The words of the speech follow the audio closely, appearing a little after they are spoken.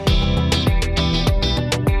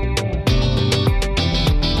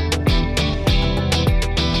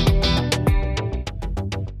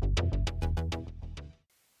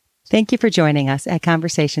Thank you for joining us at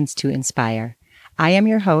Conversations to Inspire. I am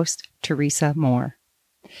your host, Teresa Moore.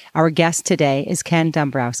 Our guest today is Ken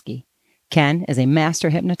Dombrowski. Ken is a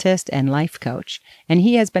master hypnotist and life coach, and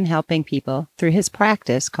he has been helping people through his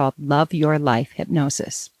practice called Love Your Life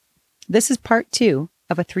Hypnosis. This is part 2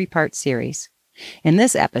 of a 3-part series. In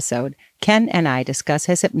this episode, Ken and I discuss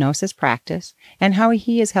his hypnosis practice and how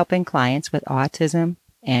he is helping clients with autism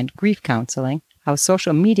and grief counseling, how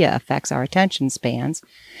social media affects our attention spans,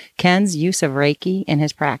 Ken's use of Reiki in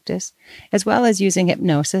his practice, as well as using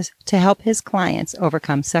hypnosis to help his clients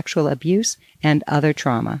overcome sexual abuse and other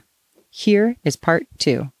trauma. Here is part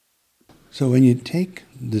 2. So when you take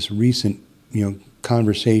this recent,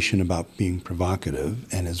 conversation about being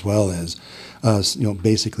provocative and as well as,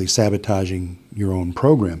 basically sabotaging your own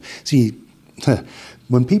program. See,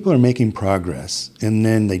 when people are making progress and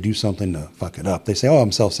then they do something to fuck it up, they say,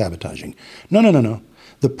 I'm self-sabotaging. No.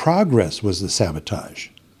 The progress was the sabotage.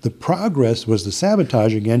 The progress was the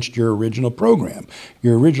sabotage against your original program.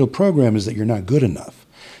 Your original program is that you're not good enough.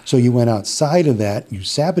 So you went outside of that, you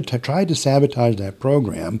tried to sabotage that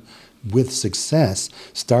program with success,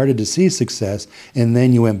 started to see success, and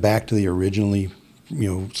then you went back to the originally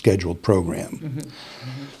scheduled program. Mm-hmm.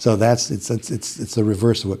 So it's the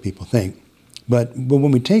reverse of what people think. But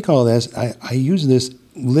when we take all this, I use this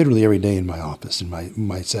literally every day in my office, in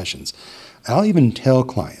my sessions. I'll even tell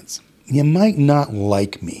clients, you might not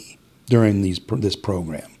like me during this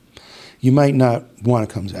program. You might not want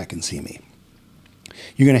to come back and see me.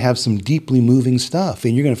 You're going to have some deeply moving stuff,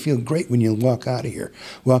 and you're going to feel great when you walk out of here.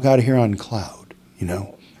 Walk out of here on cloud,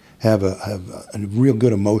 have a real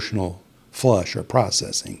good emotional flush or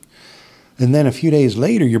processing. And then a few days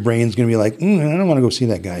later, your brain's going to be like, I don't want to go see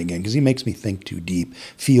that guy again because he makes me think too deep,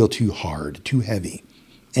 feel too hard, too heavy.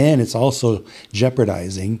 And it's also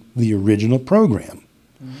jeopardizing the original program.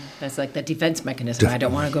 That's like the defense mechanism. I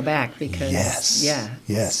don't want to go back because,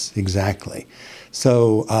 Yes, exactly.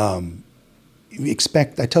 So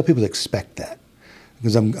I tell people to expect that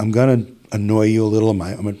because I'm going to annoy you a little.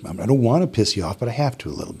 I don't want to piss you off, but I have to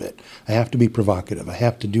a little bit. I have to be provocative. I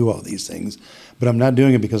have to do all these things. But I'm not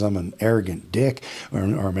doing it because I'm an arrogant dick or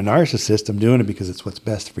I'm a narcissist. I'm doing it because it's what's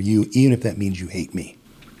best for you, even if that means you hate me.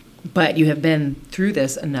 But you have been through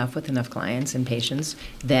this enough with enough clients and patients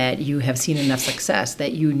that you have seen enough success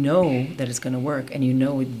that you know that it's going to work, and you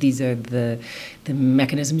know these are the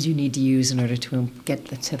mechanisms you need to use in order to get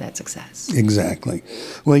to that success. Exactly.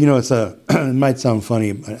 Well, it might sound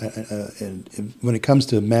funny, when it comes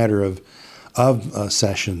to a matter of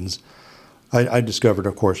sessions, I discovered,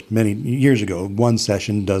 of course, many years ago, one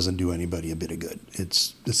session doesn't do anybody a bit of good.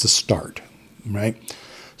 It's a start, right?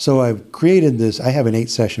 So I've created this. I have an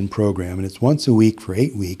 8-session program, and it's once a week for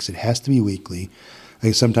 8 weeks. It has to be weekly.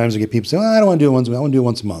 Sometimes I get people say, I don't want to do it once a week. I want to do it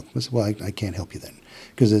once a month. I say, well, I can't help you then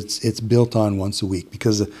because it's built on once a week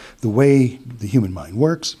because the way the human mind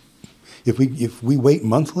works, if we wait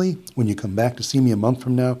monthly, when you come back to see me a month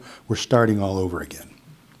from now, we're starting all over again.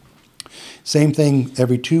 Same thing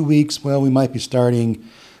every 2 weeks. Well, we might be starting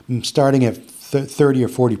at 30 or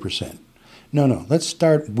 40%. No, let's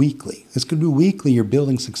start weekly. It's going to do weekly. You're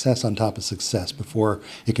building success on top of success before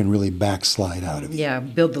it can really backslide out of you. Yeah,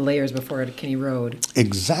 build the layers before it can erode.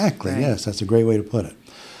 Exactly, right. Yes, that's a great way to put it.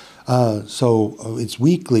 So it's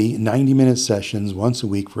weekly, 90-minute sessions, once a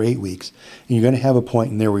week for 8 weeks. And you're going to have a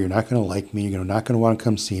point in there where you're not going to like me, you're not going to want to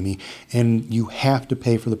come see me, and you have to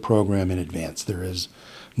pay for the program in advance. There is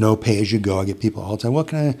no pay-as-you-go. I get people all the time, well,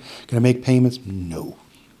 can I make payments? No.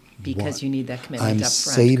 Because you need that commitment I'm up front,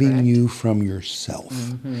 saving correct? you from yourself.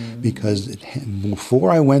 Mm-hmm. Because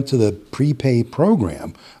before I went to the prepay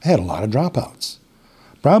program, I had a lot of dropouts.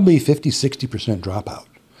 Probably 50-60% dropout.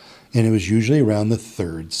 And it was usually around the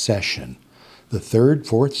 3rd session. The 3rd,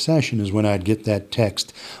 4th session is when I'd get that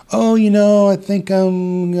text, I think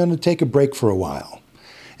I'm going to take a break for a while.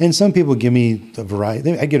 And some people give me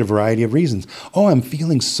I get a variety of reasons. I'm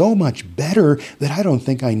feeling so much better that I don't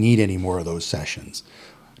think I need any more of those sessions.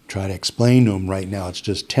 Try to explain to them right now it's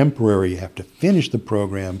just temporary. You have to finish the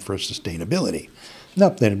program for sustainability.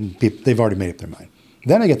 Nope, they've already made up their mind.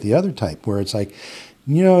 Then I get the other type where it's like,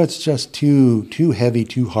 it's just too heavy,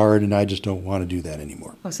 too hard, and I just don't want to do that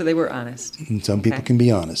anymore. Oh, so they were honest. And some people can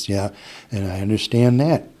be honest, yeah. And I understand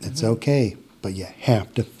that. It's okay. But you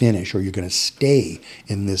have to finish or you're going to stay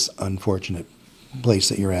in this unfortunate place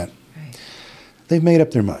that you're at. Right. They've made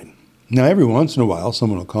up their mind. Now, every once in a while,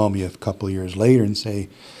 someone will call me a couple of years later and say,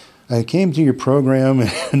 I came to your program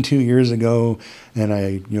 2 years ago, and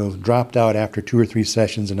I dropped out after 2 or 3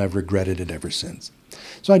 sessions, and I've regretted it ever since.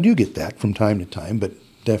 So I do get that from time to time, but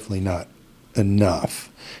definitely not enough,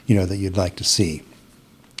 that you'd like to see.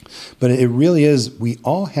 But it really is, we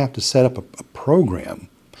all have to set up a program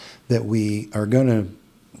that we are going to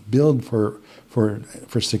build for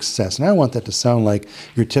success. And I want that to sound like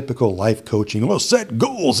your typical life coaching. Well, set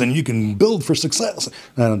goals and you can build for success.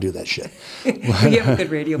 I don't do that shit. You have a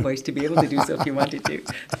good radio voice to be able to do so if you wanted to.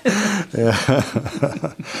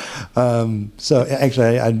 So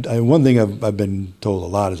actually, one thing I've been told a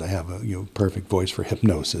lot is I have a perfect voice for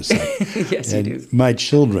hypnosis. Yes, you do. My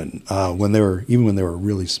children, when they were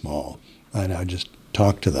really small, and I just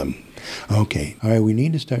talk to them. Okay, all right, we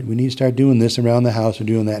need to start doing this around the house or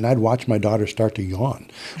doing that. And I'd watch my daughter start to yawn.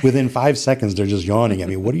 Within 5 seconds, they're just yawning at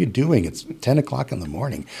me. What are you doing? It's 10 o'clock in the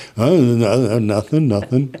morning. Oh,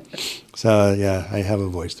 nothing. So, yeah, I have a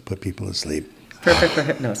voice to put people to sleep. Perfect for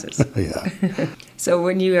hypnosis. Yeah. So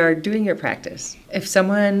when you are doing your practice, if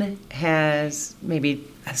someone has maybe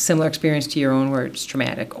a similar experience to your own where it's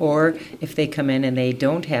traumatic, or if they come in and they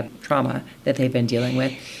don't have trauma that they've been dealing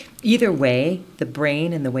with, either way, the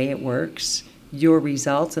brain and the way it works, your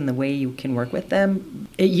results and the way you can work with them,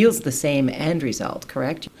 it yields the same end result,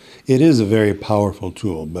 correct? It is a very powerful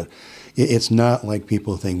tool, but it's not like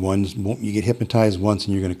people think you get hypnotized once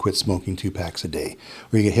and you're going to quit smoking 2 packs a day,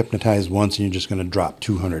 or you get hypnotized once and you're just going to drop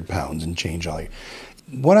 200 pounds and change all your...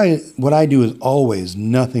 What I do is always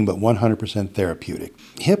nothing but 100% therapeutic.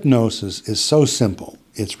 Hypnosis is so simple,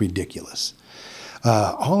 it's ridiculous.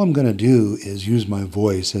 All I'm going to do is use my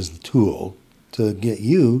voice as the tool to get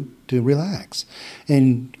you to relax.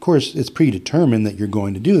 And of course, it's predetermined that you're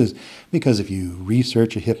going to do this because if you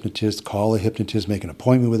research a hypnotist, call a hypnotist, make an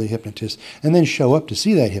appointment with a hypnotist, and then show up to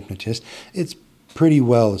see that hypnotist, it's pretty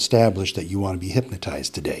well established that you want to be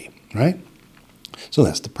hypnotized today, right? So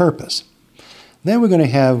that's the purpose. Then we're going to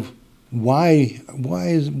have why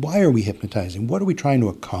are we hypnotizing? What are we trying to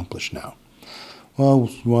accomplish now? Well,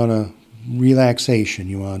 you want to relaxation,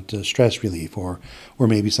 you want stress relief, or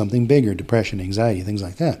maybe something bigger, depression, anxiety, things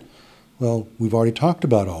like that. Well, we've already talked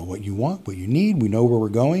about all what you want, what you need. We know where we're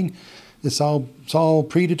going. It's all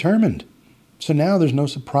predetermined. So now there's no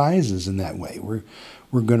surprises in that way.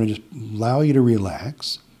 We're going to just allow you to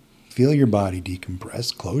relax, feel your body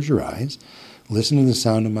decompress, close your eyes, listen to the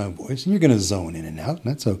sound of my voice, and you're going to zone in and out, and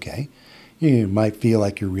that's okay. You might feel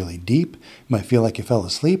like you're really deep, you might feel like you fell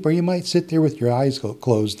asleep, or you might sit there with your eyes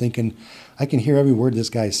closed thinking, I can hear every word this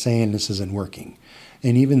guy's saying, this isn't working.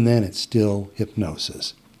 And even then, it's still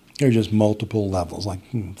hypnosis. There are just multiple levels, like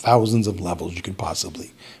thousands of levels you could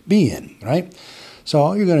possibly be in, right? So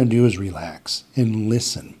all you're going to do is relax and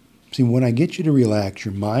listen. See, when I get you to relax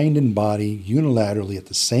your mind and body unilaterally at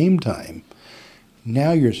the same time,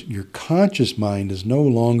 now your conscious mind is no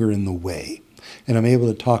longer in the way. And I'm able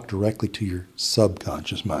to talk directly to your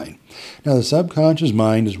subconscious mind. Now, the subconscious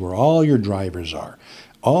mind is where all your drivers are.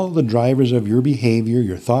 All the drivers of your behavior,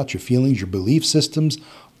 your thoughts, your feelings, your belief systems,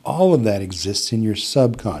 all of that exists in your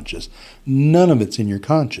subconscious. None of it's in your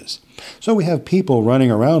conscious. So we have people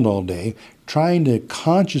running around all day trying to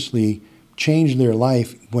consciously change their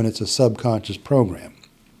life when it's a subconscious program.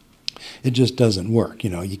 It just doesn't work.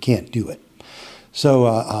 You can't do it.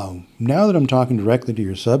 So now that I'm talking directly to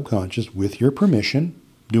your subconscious with your permission,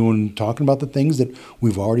 talking about the things that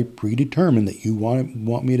we've already predetermined that you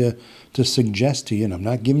want me to suggest to you, and I'm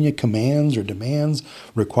not giving you commands or demands,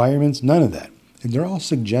 requirements, none of that. And they're all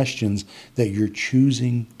suggestions that you're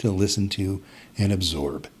choosing to listen to and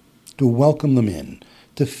absorb, to welcome them in,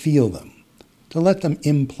 to feel them, to let them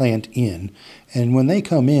implant in. And when they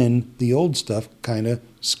come in, the old stuff kind of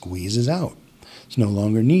squeezes out. It's no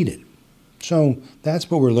longer needed. So that's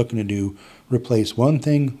what we're looking to do, replace one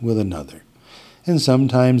thing with another. And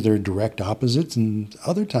sometimes they're direct opposites, and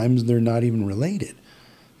other times they're not even related.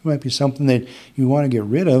 It might be something that you want to get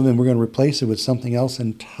rid of, and we're going to replace it with something else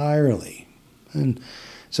entirely. And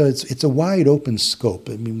so it's a wide open scope.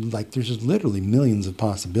 I mean, like there's just literally millions of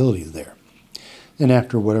possibilities there. And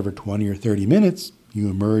after whatever 20 or 30 minutes, you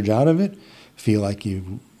emerge out of it, feel like you're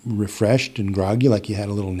refreshed and groggy, like you had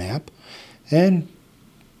a little nap, and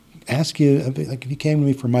ask you, like if you came to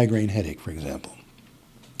me for migraine headache, for example,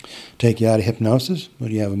 take you out of hypnosis,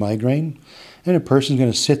 but you have a migraine, and a person's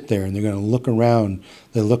going to sit there and they're going to look around,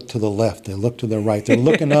 they look to the left, they look to the right, they're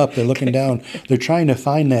looking up, they're looking down, they're trying to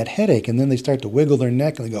find that headache, and then they start to wiggle their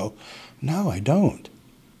neck and they go, no, I don't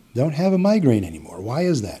have a migraine anymore. Why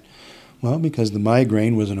is that? Well, because the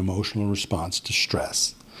migraine was an emotional response to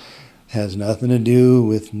stress. Has nothing to do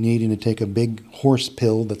with needing to take a big horse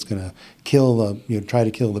pill that's going to try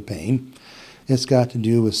to kill the pain. It's got to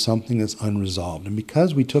do with something that's unresolved. And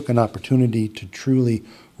because we took an opportunity to truly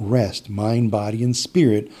rest mind, body, and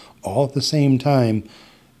spirit all at the same time,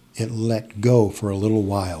 it let go for a little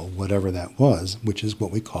while, whatever that was, which is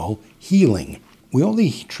what we call healing. we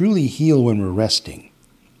only truly heal when we're resting.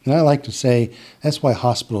 And I like to say that's why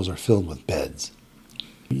hospitals are filled with beds.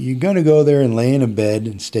 You're going to go there and lay in a bed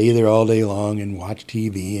and stay there all day long and watch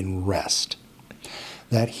TV and rest.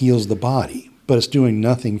 That heals the body, but it's doing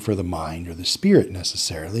nothing for the mind or the spirit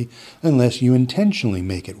necessarily unless you intentionally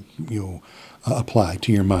make it apply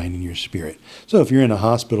to your mind and your spirit. So if you're in a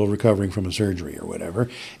hospital recovering from a surgery or whatever,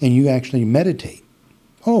 and you actually meditate,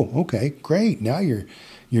 oh, okay, great. Now you're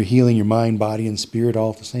healing your mind, body, and spirit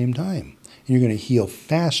all at the same time. And you're going to heal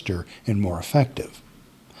faster and more effective.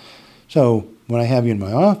 So when I have you in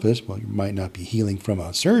my office, well, you might not be healing from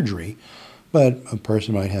a surgery, but a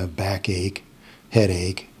person might have backache,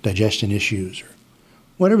 headache, digestion issues, or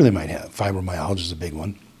whatever they might have. Fibromyalgia is a big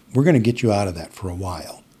one. We're going to get you out of that for a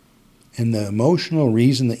while. And the emotional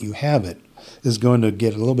reason that you have it is going to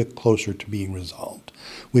get a little bit closer to being resolved,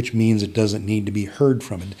 which means it doesn't need to be heard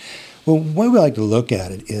from. And well, the way we like to look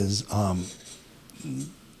at it is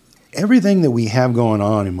everything that we have going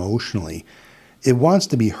on emotionally, it wants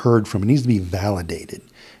to be heard from. It needs to be validated.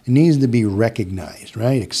 It needs to be recognized,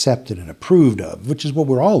 right? Accepted and approved of, which is what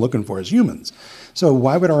we're all looking for as humans. So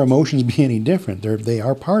why would our emotions be any different? They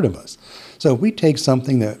are part of us. So if we take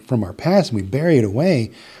something that from our past and we bury it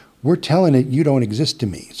away, we're telling it, you don't exist to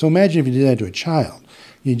me. So imagine if you did that to a child.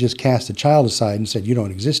 You just cast a child aside and said, you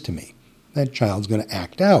don't exist to me. That child's going to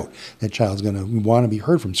act out. That child's going to want to be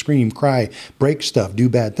heard from, scream, cry, break stuff, do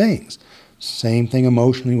bad things. Same thing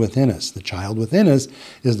emotionally within us. The child within us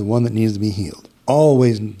is the one that needs to be healed.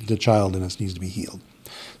 Always the child in us needs to be healed.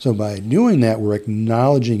 So by doing that, we're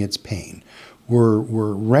acknowledging its pain. We're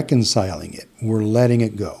reconciling it. We're letting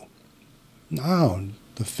it go. Now,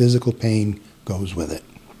 the physical pain goes with it.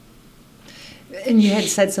 And you had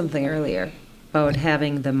said something earlier about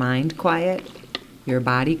having the mind quiet, your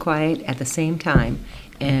body quiet at the same time,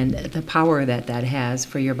 and the power that has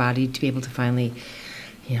for your body to be able to finally,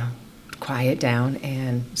 quiet down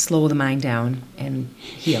and slow the mind down and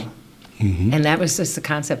heal. Mm-hmm. And that was just a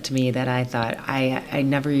concept to me that I thought I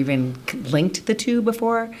never even linked the two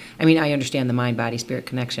before. I mean, I understand the mind, body, spirit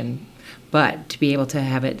connection, but to be able to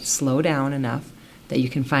have it slow down enough that you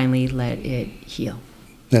can finally let it heal.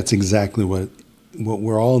 That's exactly what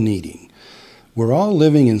we're all needing. We're all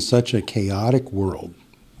living in such a chaotic world,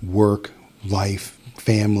 work, life,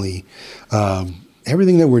 family,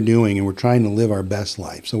 everything that we're doing, and we're trying to live our best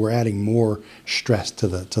life. So we're adding more stress to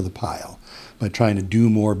the pile by trying to do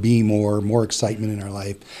more, be more excitement in our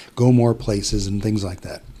life, go more places and things like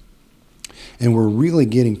that. And we're really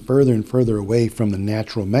getting further and further away from the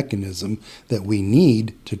natural mechanism that we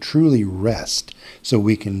need to truly rest so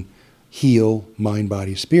we can heal mind,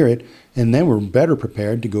 body, spirit, and then we're better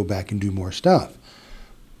prepared to go back and do more stuff.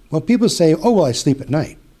 Well, people say, oh, well, I sleep at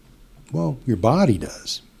night. Well, your body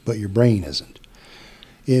does, but your brain isn't.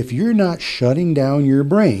 If you're not shutting down your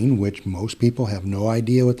brain, which most people have no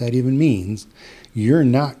idea what that even means, you're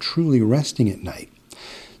not truly resting at night.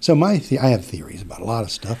 So I have theories about a lot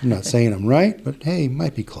of stuff. I'm not saying I'm right, but hey,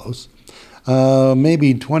 might be close.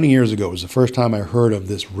 Maybe 20 years ago was the first time I heard of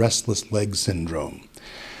this restless leg syndrome.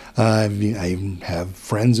 I have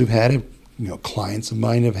friends who've had it. Clients of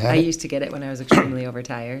mine have had it. I used to get it when I was extremely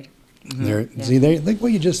overtired. Mm-hmm. See, like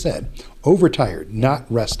what you just said, overtired, not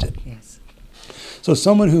rested. Yes. So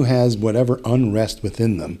someone who has whatever unrest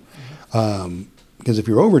within them, because if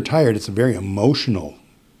you're overtired, it's a very emotional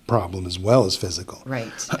problem as well as physical.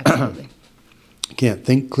 Right, absolutely. Can't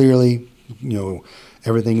think clearly,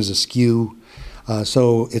 everything is askew.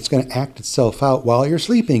 So it's going to act itself out while you're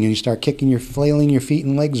sleeping and you start flailing your feet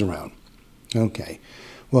and legs around. Okay.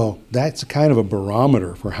 Well, that's kind of a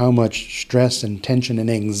barometer for how much stress and tension and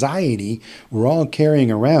anxiety we're all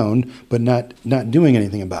carrying around but not doing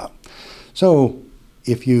anything about. So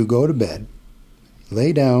if you go to bed,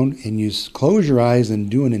 lay down and you close your eyes and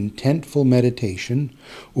do an intentful meditation,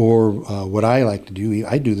 or what I like to do,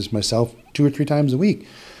 I do this myself 2 or 3 times a week.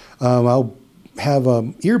 I'll have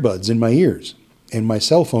earbuds in my ears and my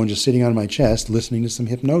cell phone just sitting on my chest listening to some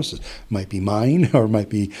hypnosis. Might be mine or might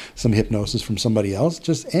be some hypnosis from somebody else,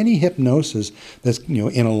 just any hypnosis that's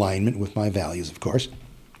in alignment with my values, of course,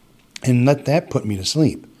 and let that put me to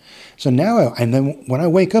sleep. So now, and then when I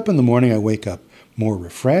wake up in the morning, I wake up more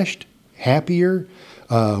refreshed, happier,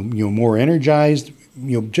 more energized,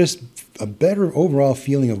 just a better overall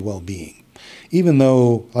feeling of well-being. Even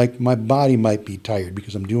though, like, my body might be tired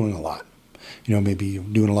because I'm doing a lot. Maybe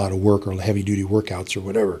doing a lot of work or heavy-duty workouts or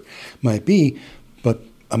whatever it might be, but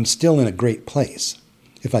I'm still in a great place.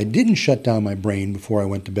 If I didn't shut down my brain before I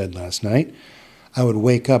went to bed last night, I would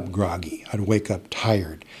wake up groggy. I'd wake up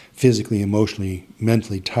tired, physically, emotionally,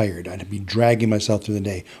 mentally tired. I'd be dragging myself through the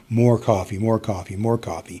day. More coffee, more coffee, more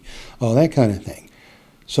coffee, all that kind of thing.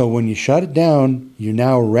 So when you shut it down, you're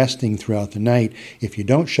now resting throughout the night. If you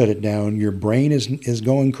don't shut it down, your brain is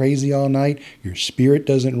going crazy all night, your spirit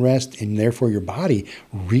doesn't rest, and therefore your body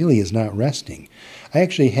really is not resting. I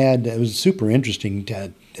actually it was super interesting,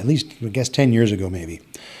 at least, I guess, 10 years ago maybe.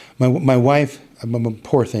 My wife,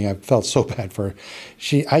 poor thing, I felt so bad for her.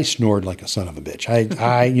 I snored like a son of a bitch.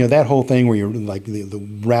 That whole thing where you're like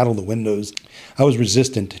the rattle the windows. I was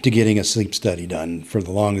resistant to getting a sleep study done for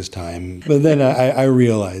the longest time. But then I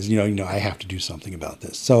realized, I have to do something about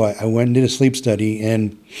this. So I went and did a sleep study,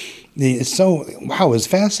 and it was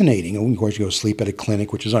fascinating. And of course, you go sleep at a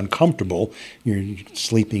clinic, which is uncomfortable. You're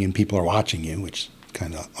sleeping and people are watching you, which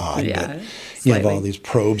kind of odd, yeah, but you have all these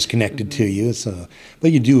probes connected to you. So,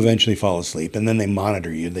 but you do eventually fall asleep, and then they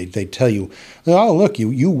monitor you. They tell you, oh look,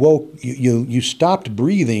 you woke, you stopped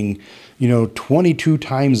breathing, 22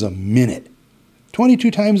 times a minute.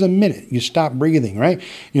 22 times a minute, you stop breathing, right?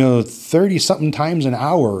 30 something times an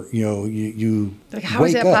hour, you like, how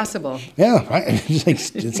is that possible? Yeah, right.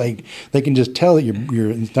 It's like they can just tell that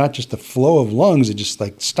you're it's not just the flow of lungs, it just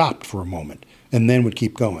like stopped for a moment and then would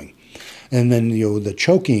keep going. And then the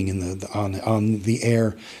choking and on the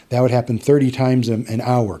air, that would happen 30 times an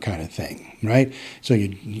hour kind of thing, right? So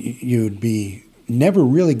you'd be never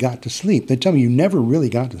really got to sleep. They tell me you never really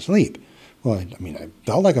got to sleep. Well, I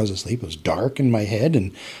felt like I was asleep. It was dark in my head,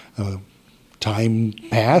 and time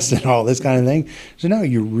passed and all this kind of thing. So no,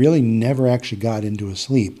 you really never actually got into a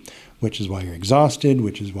sleep, which is why you're exhausted,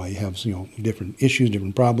 which is why you have different issues,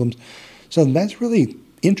 different problems. So that's really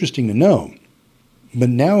interesting to know. But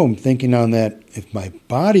now I'm thinking on that, if my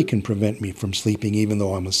body can prevent me from sleeping even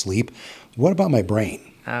though I'm asleep, what about my brain?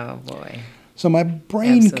 Oh, boy. So my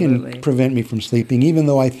brain Absolutely. can prevent me from sleeping even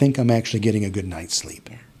though I think I'm actually getting a good night's sleep.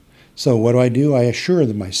 Yeah. So what do? I assure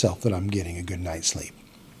myself that I'm getting a good night's sleep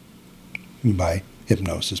by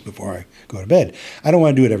hypnosis before I go to bed. I don't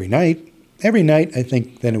want to do it every night. Every night, I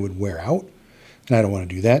think then it would wear out, and I don't want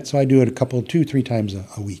to do that. So I do it 2-3 times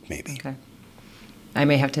a week maybe. Okay. I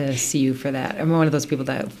may have to see you for that. I'm one of those people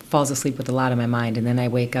that falls asleep with a lot on my mind, and then I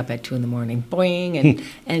wake up at 2 a.m, boing,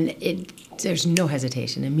 and there's no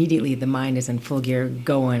hesitation. Immediately, the mind is in full gear,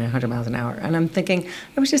 going 100 miles an hour, and I'm thinking,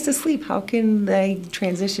 I was just asleep. How can they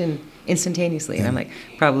transition instantaneously? And I'm like,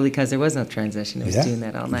 probably because there was no transition. It was doing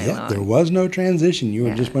that all night long. There was no transition.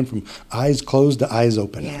 You just went from eyes closed to eyes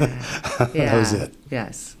open. Yeah. That was it.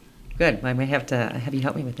 Yes. Good. I may have to have you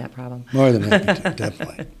help me with that problem. More than happy to,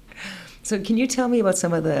 definitely. So can you tell me about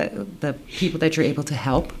some of the people that you're able to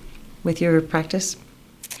help with your practice?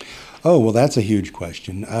 Oh, well, that's a huge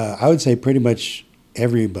question. I would say pretty much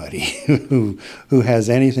everybody who has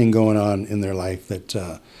anything going on in their life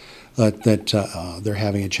that they're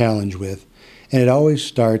having a challenge with. And it always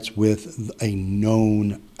starts with a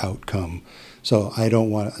known outcome. So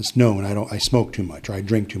it's known. I smoke too much, or I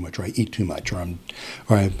drink too much, or I eat too much, or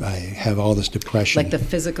I have all this depression. Like the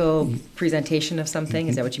physical presentation of something?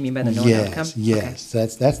 Is that what you mean by the known outcome? Yes,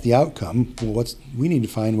 okay. That's the outcome. Well, we need to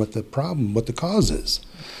find what the cause is.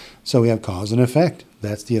 So we have cause and effect.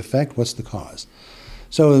 That's the effect. What's the cause?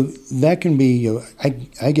 So that can be.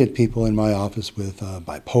 I get people in my office with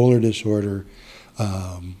bipolar disorder.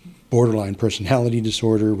 Borderline personality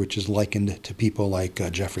disorder, which is likened to people like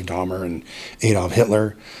Jeffrey Dahmer and Adolf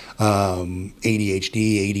Hitler,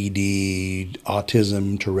 ADHD, ADD,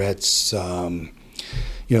 autism, Tourette's,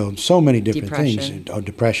 so many different things.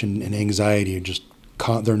 Depression and anxiety are just,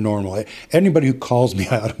 they're normal. Anybody who calls me,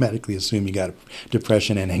 I automatically assume you got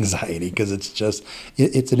depression and anxiety because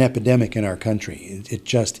it's an epidemic in our country. It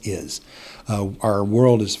just is. Our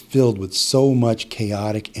world is filled with so much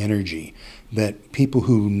chaotic energy that people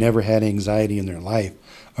who never had anxiety in their life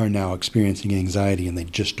are now experiencing anxiety and they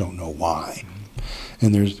just don't know why.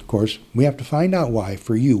 And of course, we have to find out why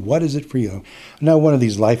for you. What is it for you? Now, one of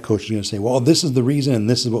these life coaches is going to say, well, this is the reason and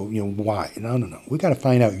this is why. No. We got to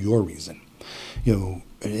find out your reason.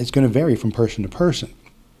 It's going to vary from person to person.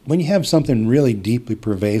 When you have something really deeply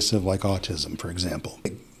pervasive like autism, for example,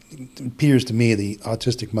 it appears to me the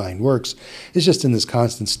autistic mind works is just in this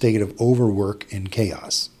constant state of overwork and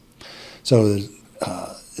chaos. So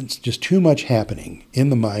it's just too much happening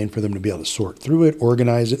in the mind for them to be able to sort through it,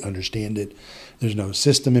 organize it, understand it. There's no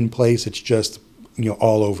system in place. It's just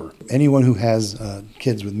all over. Anyone who has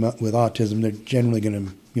kids with autism, they're generally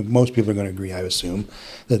going to, most people are going to agree, I assume,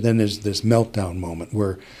 that then there's this meltdown moment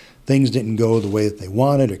where things didn't go the way that they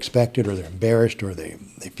wanted, expected, or they're embarrassed, or they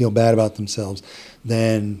feel bad about themselves.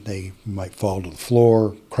 Then they might fall to the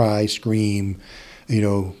floor, cry, scream,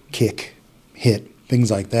 kick, hit,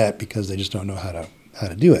 things like that, because they just don't know how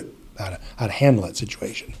to do it, how to handle that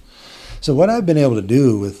situation. So what I've been able to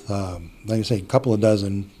do with, like I say, a couple of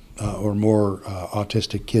dozen or more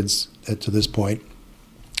autistic kids to this point,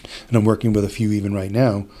 and I'm working with a few even right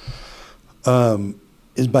now,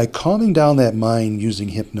 is by calming down that mind using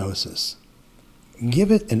hypnosis.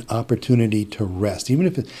 Give it an opportunity to rest. Even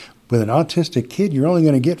if with an autistic kid, you're only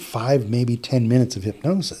going to get 5, maybe 10 minutes of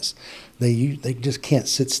hypnosis. They just can't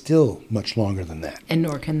sit still much longer than that. And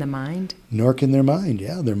nor can the mind? Nor can their mind,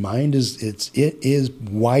 yeah. Their mind it is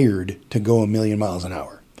wired to go 1,000,000 miles an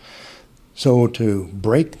hour. So to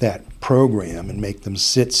break that program and make them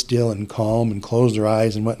sit still and calm and close their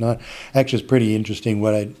eyes and whatnot, actually is pretty interesting.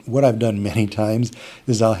 What I've done many times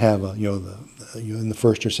is I'll have in the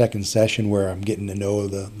first or second session where I'm getting to know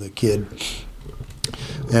the kid,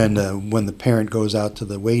 and when the parent goes out to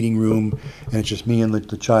the waiting room and it's just me and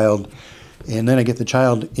the child, and then I get the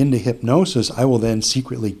child into hypnosis, I will then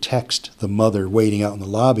secretly text the mother waiting out in the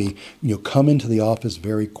lobby, come into the office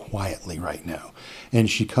very quietly right now. And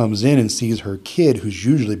she comes in and sees her kid, who's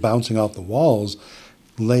usually bouncing off the walls,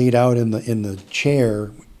 laid out in the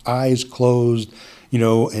chair, eyes closed,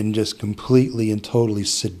 and just completely and totally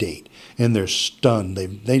sedate. And they're stunned.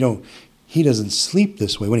 He doesn't sleep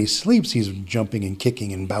this way. When he sleeps, he's jumping and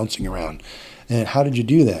kicking and bouncing around. And how did you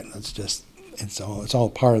do that? It's all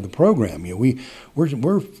part of the program. We're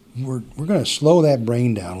going to slow that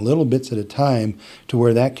brain down little bits at a time to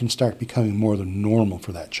where that can start becoming more than normal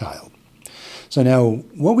for that child. So now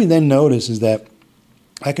what we then notice is that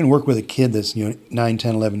I can work with a kid that's 9,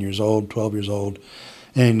 10, 11 years old, 12 years old,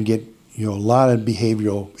 and get a lot of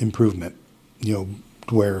behavioral improvement, to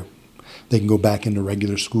where they can go back into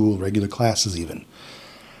regular school, regular classes even.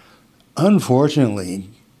 Unfortunately,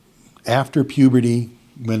 after puberty,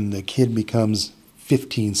 when the kid becomes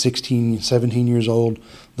 15, 16, 17 years old,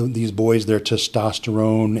 these boys, their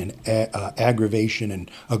testosterone and aggravation and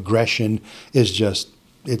aggression is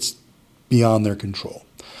it's beyond their control.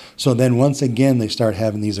 So then once again, they start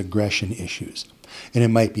having these aggression issues. And it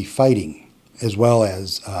might be fighting as well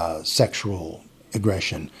as sexual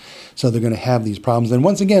aggression. So they're going to have these problems. Then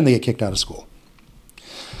once again, they get kicked out of school.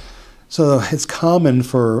 So it's common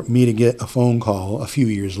for me to get a phone call a few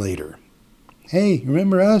years later. Hey,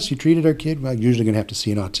 remember us? You treated our kid? Well, I'm usually going to have to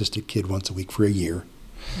see an autistic kid once a week for a year.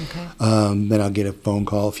 Okay. Then I'll get a phone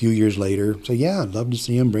call a few years later. So yeah, I'd love to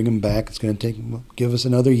see him, bring him back. It's going to give us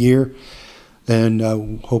another year. And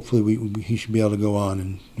hopefully he should be able to go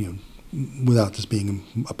on and, without this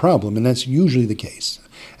being a problem. And that's usually the case.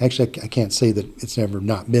 Actually, I can't say that it's ever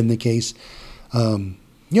not been the case.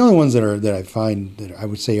 The only ones that I find that I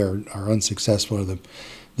would say are unsuccessful are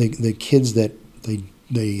the kids that they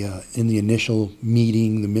in the initial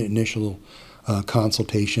meeting, the initial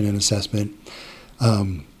consultation and assessment,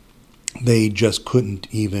 they just couldn't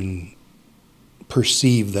even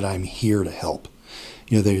perceive that I'm here to help.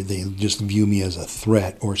 They just view me as a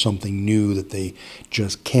threat or something new that they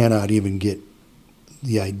just cannot even get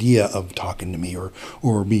the idea of talking to me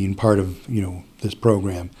or being part of this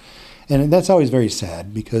program. And that's always very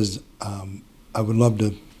sad, because I would love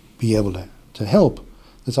to be able to help.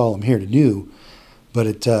 That's all I'm here to do.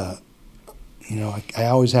 But I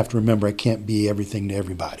always have to remember I can't be everything to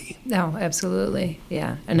everybody. No, absolutely.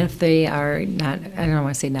 Yeah. And if they are not, I don't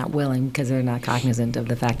want to say not willing, because they're not cognizant of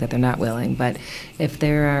the fact that they're not willing, but if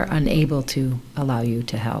they're unable to allow you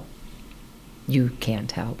to help, you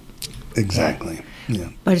can't help. Exactly.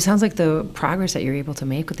 Yeah. But it sounds like the progress that you're able to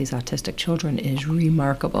make with these autistic children is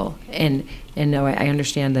remarkable. And no, I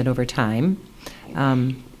understand that over time,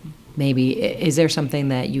 maybe, is there something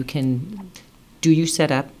that you can... Do you set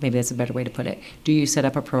up, maybe that's a better way to put it, do you set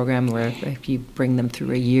up a program where if you bring them through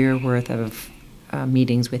a year worth of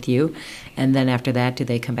meetings with you, and then after that, do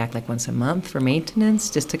they come back like once a month for maintenance,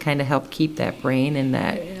 just to kind of help keep that brain in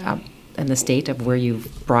that in the state of where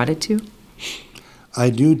you've brought it to? I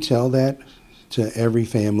do tell that to every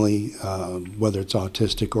family, whether it's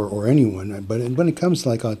autistic or anyone, but when it comes to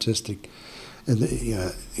like autistic,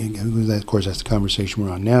 of course that's the conversation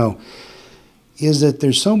we're on now, is that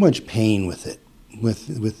there's so much pain with it.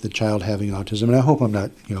 With the child having autism, and I hope I'm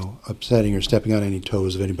not, upsetting or stepping on any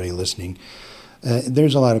toes of anybody listening.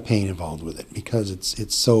 There's a lot of pain involved with it, because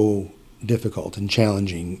it's so difficult and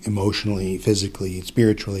challenging emotionally, physically,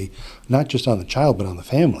 spiritually, not just on the child but on the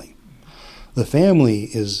family. The family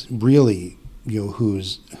is really,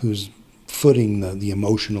 who's footing the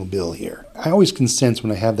emotional bill here. I always can sense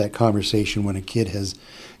when I have that conversation when a kid has,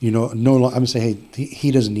 I'm going to say, hey, he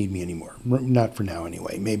doesn't need me anymore. Not for now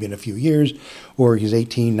anyway. Maybe in a few years, or he's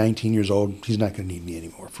 18, 19 years old, he's not going to need me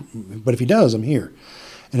anymore. But if he does, I'm here.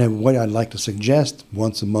 And what I'd like to suggest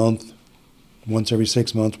once a month, once every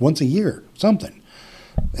 6 months, once a year, something,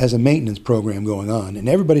 as a maintenance program going on. And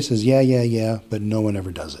everybody says, yeah, but no one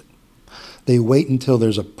ever does it. They wait until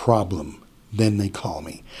there's a problem, then they call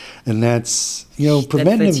me. And that's,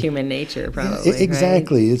 preventative. That's human nature, probably.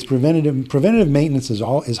 Exactly. Right? It's preventative. Preventative maintenance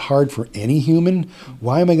is hard for any human.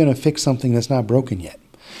 Why am I going to fix something that's not broken yet?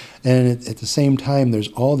 And at the same time, there's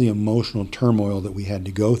all the emotional turmoil that we had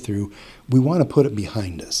to go through. We want to put it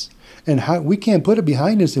behind us. And we can't put it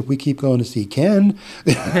behind us if we keep going to see Ken,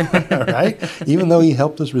 right? Even though he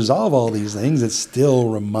helped us resolve all these things, it's still a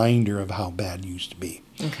reminder of how bad it used to be.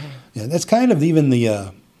 Okay. Yeah, that's kind of even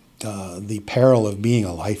the peril of being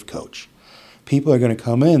a life coach. People are going to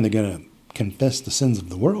come in, they're going to confess the sins of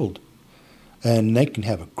the world. And they can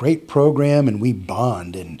have a great program, and we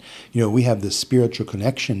bond, and we have this spiritual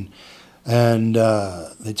connection. And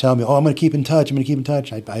they tell me, I'm going to keep in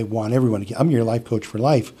touch. I want everyone to I'm your life coach for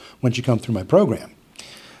life once you come through my program.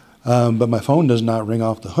 But my phone does not ring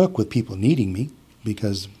off the hook with people needing me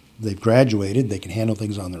because they've graduated. They can handle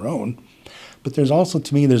things on their own. But there's also,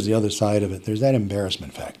 to me, there's the other side of it. There's that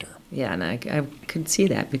embarrassment factor. Yeah, and I could see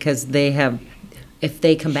that because if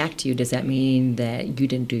they come back to you, does that mean that you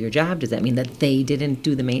didn't do your job? Does that mean that they didn't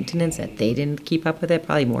do the maintenance, that they didn't keep up with it?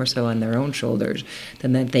 Probably more so on their own shoulders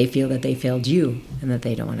than that they feel that they failed you and that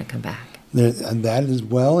they don't want to come back. And that as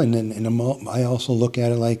well, and I also look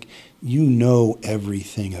at it like,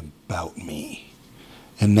 everything about me,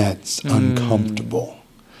 and that's uncomfortable.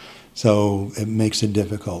 So it makes it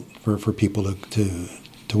difficult for people to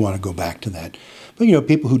want to go back to that. But,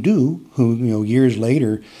 people who do, years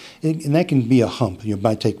later, and that can be a hump.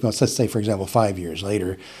 Let's say, for example, 5 years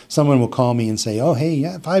later, someone will call me and say, oh, hey,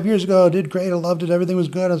 yeah, 5 years ago, I did great. I loved it. Everything was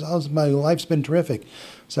good. My life's been terrific.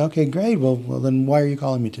 So, okay, great. Well, then why are you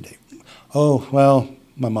calling me today? Oh, well,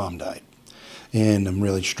 my mom died, and I'm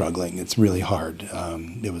really struggling. It's really hard.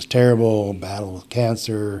 It was terrible, battle with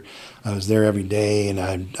cancer. I was there every day, and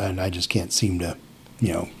I just can't seem to,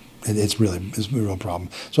 it's a real problem.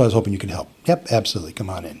 So I was hoping you could help. Yep, absolutely. Come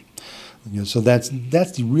on in. So that's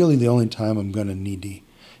really the only time I'm going to need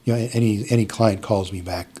to, any client calls me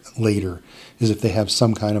back later is if they have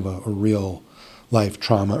some kind of a real life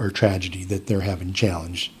trauma or tragedy that they're having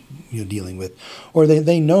challenge, dealing with, or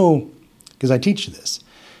they know, because I teach this.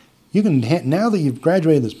 You can now that you've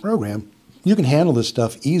graduated this program, you can handle this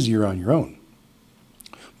stuff easier on your own.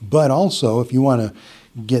 But also, if you want to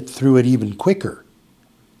get through it even quicker,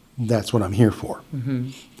 that's what I'm here for. Mm-hmm.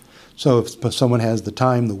 So if someone has the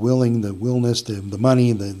time, the willness, the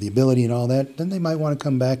money, the ability, and all that, then they might want to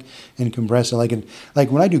come back and compress it. Like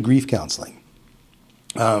when I do grief counseling,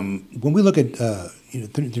 when we look at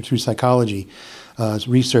through psychology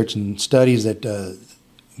research and studies that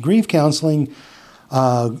grief counseling.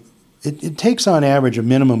 It takes on average a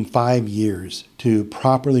minimum 5 years to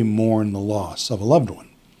properly mourn the loss of a loved one.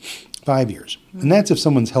 5 years. Mm-hmm. And that's if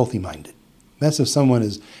someone's healthy-minded. That's if someone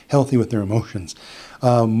is healthy with their emotions.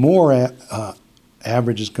 More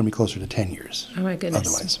average is going to be closer to 10 years. Oh, my goodness.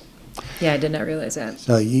 Otherwise. Yeah, I did not realize that.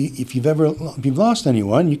 So if you've lost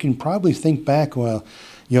anyone, you can probably think back, well,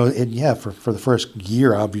 for the first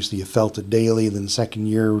year, obviously you felt it daily. Then the second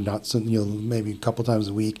year, not so, maybe a couple times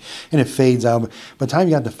a week, and it fades out. But by the time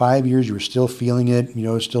you got to 5 years, you were still feeling it.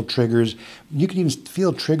 Still triggers. You can even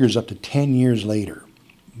feel triggers up to 10 years later,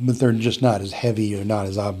 but they're just not as heavy or not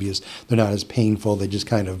as obvious. They're not as painful. They just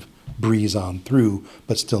kind of breeze on through,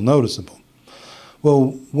 but still noticeable.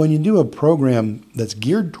 Well, when you do a program that's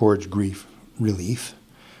geared towards grief relief,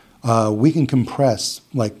 we can compress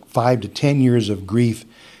like 5 to 10 years of grief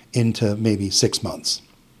into maybe 6 months.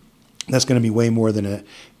 That's going to be way more than an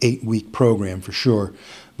 8-week program for sure.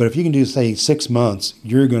 But if you can do, say, 6 months,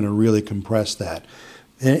 you're going to really compress that.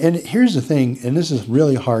 And here's the thing, and this is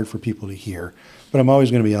really hard for people to hear, but I'm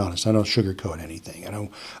always going to be honest. I don't sugarcoat anything.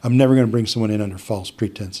 I'm never going to bring someone in under false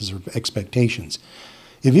pretenses or expectations.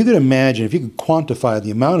 If you could imagine, if you could quantify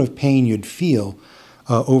the amount of pain you'd feel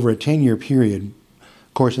over a 10-year period,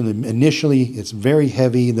 of course, initially it's very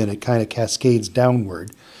heavy, then it kind of cascades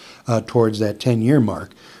downward towards that 10-year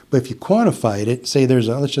mark. But if you quantified it,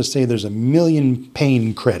 let's just say there's 1 million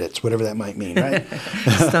pain credits, whatever that might mean, right?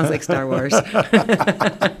 Sounds like Star Wars.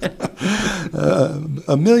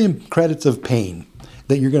 1 million credits of pain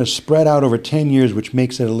that you're going to spread out over 10 years, which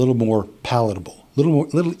makes it a little more palatable, a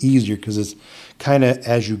little easier because it's kind of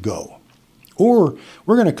as you go. Or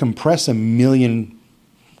we're going to compress 1 million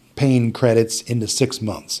pain credits into 6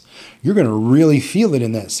 months. You're going to really feel it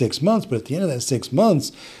in that 6 months, but at the end of that 6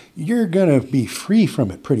 months, you're going to be free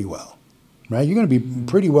from it pretty well, right? You're going to be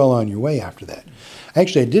pretty well on your way after that.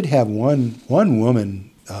 Actually, I did have one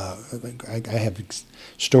woman I have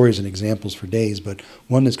stories and examples for days, but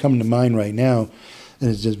one that's coming to mind right now, and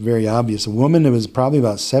it's just very obvious. A woman that was probably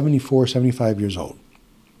about 74, 75 years old.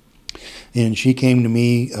 And she came to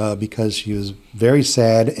me because she was very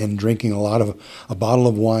sad and drinking a bottle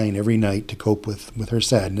of wine every night to cope with her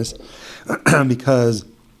sadness because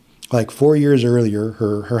like 4 years earlier,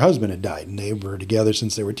 her husband had died, and they were together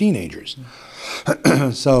since they were teenagers.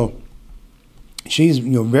 So she's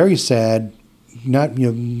very sad, not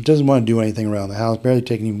doesn't want to do anything around the house, barely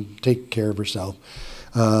take care of herself,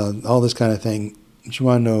 all this kind of thing. She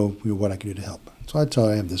wanted to know what I could do to help. So I told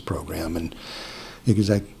her I have this program, and because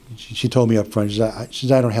she told me up front, she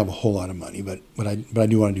said I don't have a whole lot of money, but I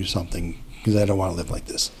do want to do something because I don't want to live like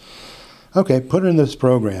this. Okay, put her in this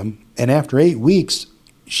program, and after 8 weeks,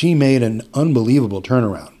 she made an unbelievable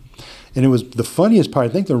turnaround. And it was the funniest part. I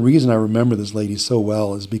think the reason I remember this lady so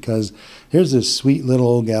well is because here's this sweet little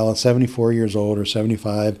old gal, 74 years old or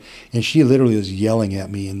 75, and she literally was yelling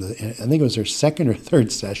at me I think it was her second or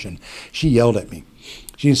third session. She yelled at me.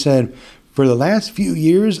 She said, "For the last few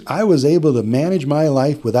years, I was able to manage my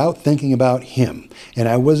life without thinking about him. And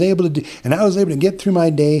I was able to get through my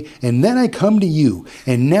day, and then I come to you,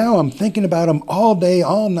 and now I'm thinking about him all day,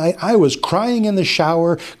 all night. I was crying in the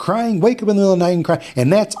shower, wake up in the middle of the night and cry,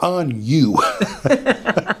 and that's on you."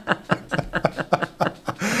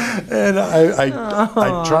 And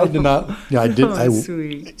I tried to not. I did.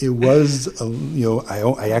 Sweet. It was.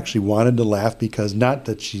 I actually wanted to laugh because not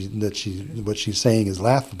that what she's saying is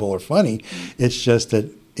laughable or funny. It's just that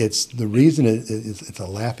it's the reason it's a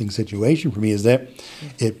laughing situation for me is that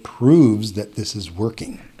it proves that this is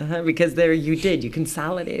working. Because you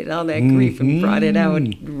consolidated all that grief and brought it out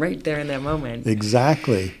right there in that moment.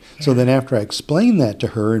 Exactly. Yeah. So then after I explained that to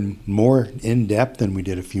her in more in depth, and we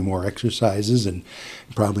did a few more exercises and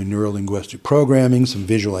probably neuro-linguistic programming, some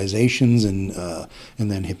visualizations,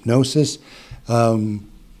 and then hypnosis.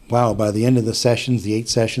 Wow, by the end of the sessions, the 8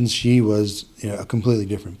 sessions, she was in a completely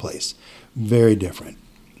different place. Very different.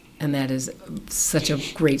 And that is such a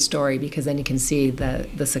great story because then you can see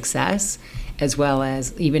the success as well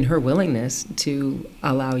as even her willingness to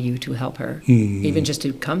allow you to help her, even just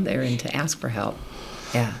to come there and to ask for help.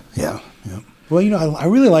 Yeah. Yeah. Well, I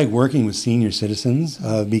really like working with senior citizens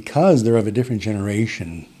because they're of a different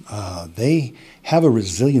generation. They have a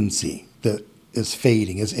resiliency that is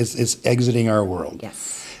fading, is exiting our world.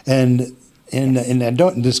 Yes. And I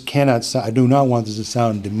do not want this to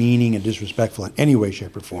sound demeaning and disrespectful in any way,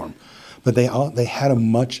 shape, or form, but they had a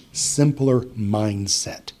much simpler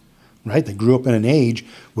mindset, right? They grew up in an age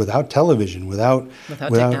without television, without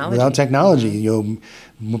technology.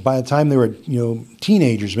 Mm-hmm. By the time they were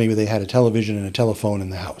teenagers, maybe they had a television and a telephone in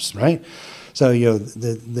the house, right? So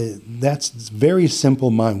that's very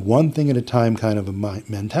simple mind, one thing at a time kind of a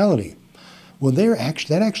mentality. Well,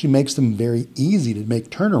 that actually makes them very easy to make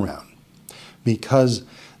turnaround, because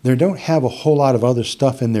they don't have a whole lot of other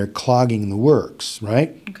stuff in there clogging the works,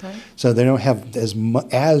 right? Okay. So they don't have as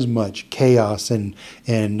much chaos and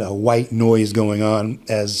white noise going on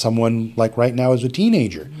as someone like right now as a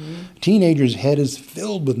teenager. Mm-hmm. A teenager's head is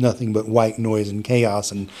filled with nothing but white noise and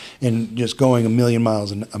chaos and just going a million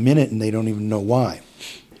miles a minute, and they don't even know why.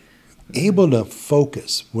 Able to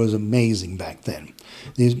focus was amazing back then.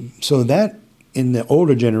 So that in the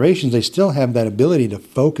older generations, they still have that ability to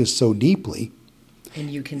focus so deeply. And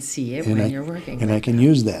you can see it when you're working. And I can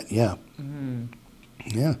use that, yeah. Mm.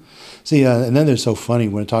 Yeah. See, and then they're so funny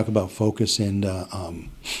when I talk about focus and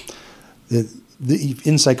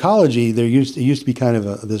in psychology, it used to be kind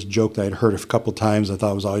of this joke that I'd heard a couple times. I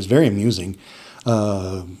thought was always very amusing.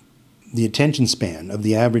 The attention span of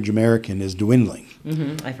the average American is dwindling.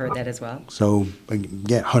 Mm-hmm. I've heard that as well. So,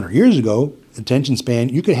 again, 100 years ago,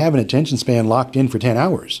 you could have an attention span locked in for 10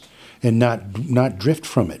 hours and not drift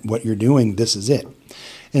from it. What you're doing, this is it.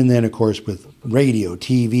 And then, of course, with radio,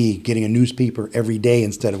 TV, getting a newspaper every day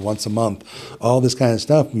instead of once a month, all this kind of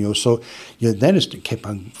stuff, so then it kept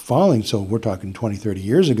on falling. So we're talking 20, 30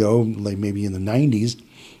 years ago, like maybe in the 90s,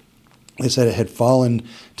 they said it had fallen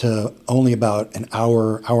to only about an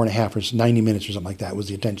hour and a half, or 90 minutes or something like that was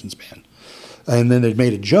the attention span. And then they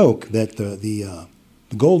made a joke that the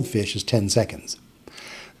goldfish is 10 seconds.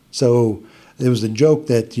 So there was a joke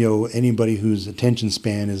that anybody whose attention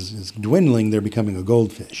span is dwindling, they're becoming a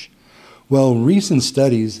goldfish. Well, recent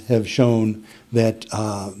studies have shown that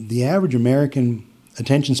the average American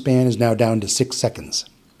attention span is now down to 6 seconds.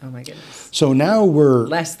 Oh my goodness! So now we're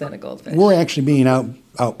less than a goldfish. We're actually being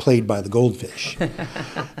outplayed by the goldfish,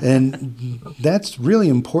 and that's really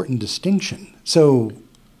important distinction. So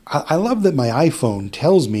I love that my iPhone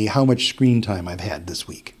tells me how much screen time I've had this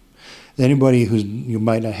week. Anybody you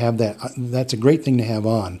might not have that, that's a great thing to have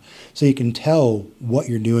on, so you can tell what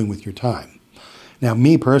you're doing with your time. Now,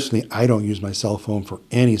 me personally, I don't use my cell phone for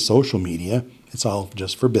any social media. It's all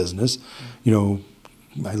just for business.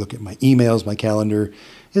 I look at my emails, my calendar.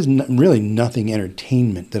 There's really nothing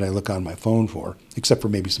entertainment that I look on my phone for, except for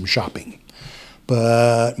maybe some shopping.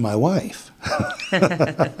 But my wife,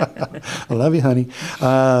 I love you, honey.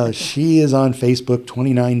 She is on Facebook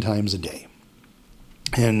 29 times a day.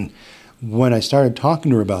 And when I started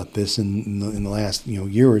talking to her about this in the last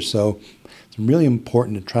year or so, it's really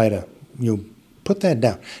important to try to put that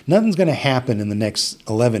down. Nothing's going to happen in the next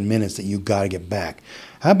 11 minutes that you got to get back.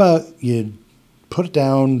 How about you put it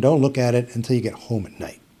down, don't look at it until you get home at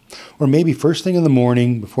night. Or maybe first thing in the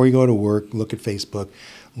morning before you go to work, look at Facebook.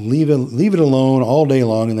 Leave it alone all day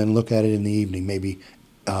long and then look at it in the evening, maybe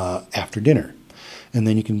after dinner. And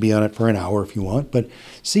then you can be on it for an hour if you want. But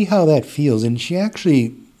see how that feels. And she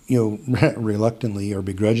actually, reluctantly or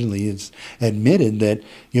begrudgingly has admitted that,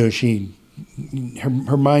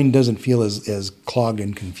 her mind doesn't feel as clogged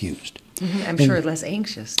and confused. Mm-hmm. I'm sure less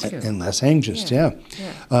anxious, too. And less anxious, yeah.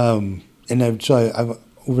 I've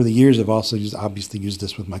over the years, I've also obviously used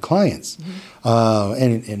this with my clients.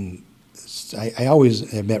 Mm-hmm. I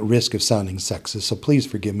always am at risk of sounding sexist, so please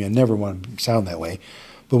forgive me. I never want to sound that way.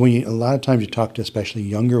 But a lot of times you talk to especially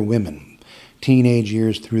younger women, teenage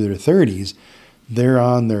years through their 30s, they're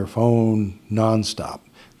on their phone nonstop.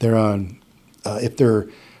 They're on, if they're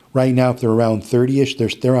around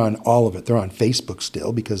 30-ish, they're on all of it. They're on Facebook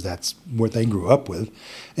still because that's what they grew up with.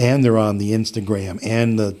 And they're on the Instagram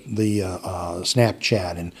and the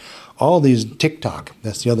Snapchat and all these, TikTok,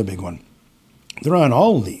 that's the other big one. They're on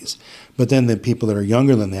all of these. But then the people that are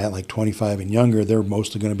younger than that, like 25 and younger, they're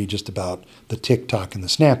mostly going to be just about the TikTok and the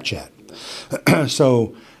Snapchat.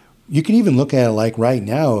 So you can even look at it like right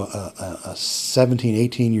now, a 17,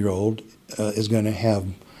 18-year-old is going to have...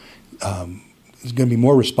 is going to be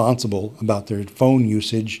more responsible about their phone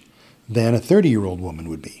usage than a 30-year-old woman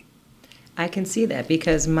would be. I can see that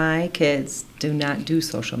because my kids do not do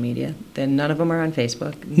social media. None of them are on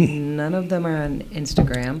Facebook. None of them are on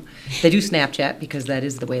Instagram. They do Snapchat because that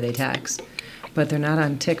is the way they text, but they're not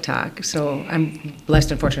on TikTok. So I'm blessed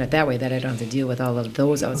and fortunate that way that I don't have to deal with all of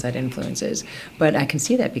those outside influences. But I can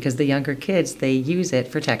see that because the younger kids, they use it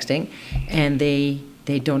for texting, and they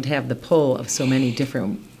don't have the pull of so many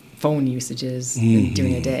different phone usages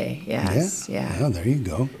during a day. Yes, yeah. There you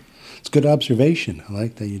go. It's good observation. I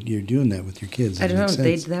like that you're doing that with your kids. I don't know.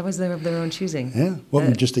 That was of their own choosing. Yeah.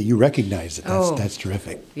 Well, just that you recognize it. That's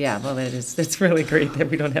terrific. Yeah. Well, it's really great that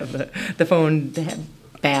we don't have the phone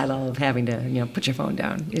battle of having to put your phone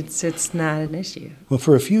down. It's not an issue. Well,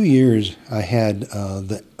 for a few years, I had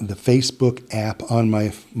the Facebook app on my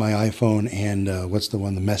iPhone and what's the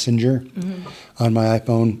one, the Messenger on my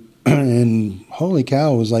iPhone. And holy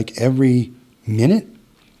cow, it was like every minute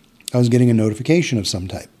I was getting a notification of some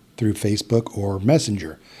type through Facebook or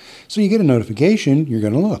Messenger. So you get a notification, you're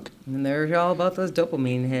going to look. And they're all about those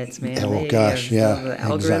dopamine hits, man. Oh, gosh, yeah. The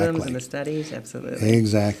algorithms and the studies, absolutely.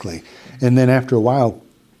 Exactly. And then after a while,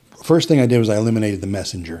 first thing I did was I eliminated the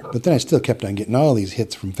Messenger. But then I still kept on getting all these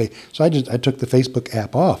hits from Facebook. So I took the Facebook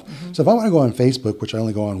app off. Mm-hmm. So if I want to go on Facebook, which I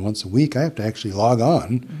only go on once a week, I have to actually log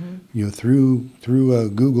on through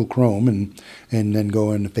Google Chrome and then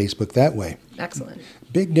go into Facebook that way. Excellent.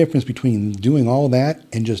 Big difference between doing all that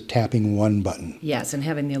and just tapping one button. Yes, and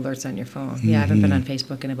having the alerts on your phone. Yeah, I haven't been on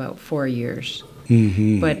Facebook in about 4 years.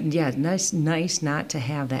 Mm-hmm. But yeah, nice not to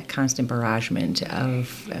have that constant barragement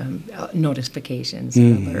of notifications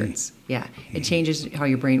and alerts. Yeah, it changes how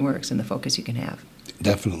your brain works and the focus you can have.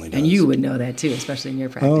 Definitely does. And you would know that too, especially in your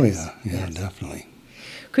practice. Oh yeah, yes. Definitely.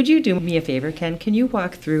 Could you do me a favor, Ken? Can you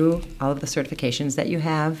walk through all of the certifications that you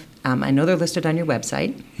have? I know they're listed on your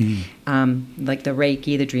website, like the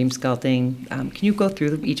Reiki, the dream sculpting. Can you go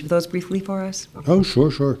through each of those briefly for us? Oh,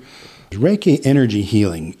 sure. Reiki energy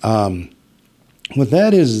healing. What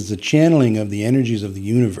that is the channeling of the energies of the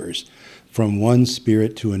universe from one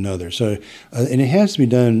spirit to another. So, and it has to be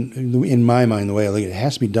done, in my mind, the way I look at it, it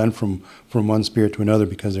has to be done from one spirit to another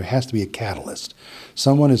because there has to be a catalyst.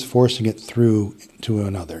 Someone is forcing it through to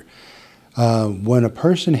another. When a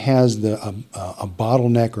person has a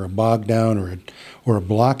bottleneck or a bog down or a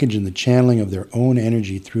blockage in the channeling of their own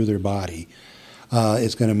energy through their body,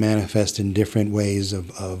 it's going to manifest in different ways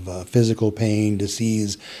of physical pain,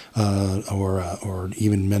 disease, or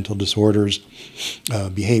even mental disorders,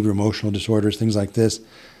 behavior, emotional disorders, things like this.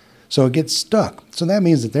 So it gets stuck. So that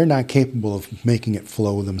means that they're not capable of making it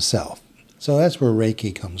flow themselves. So that's where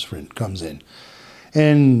Reiki comes in.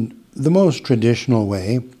 And the most traditional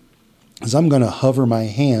way is I'm going to hover my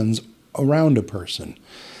hands around a person.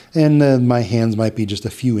 and my hands might be just a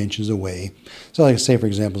few inches away. So like say, for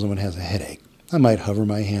example, someone has a headache. I might hover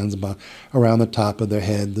my hands around the top of their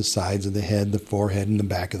head, the sides of the head, the forehead, and the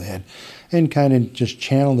back of the head, and kind of just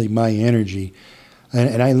channel my energy.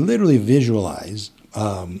 And I literally visualize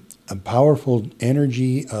a powerful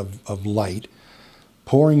energy of light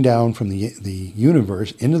pouring down from the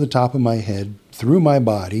universe into the top of my head, through my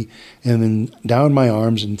body, and then down my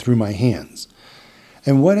arms and through my hands.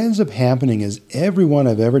 And what ends up happening is everyone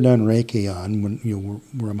I've ever done Reiki on,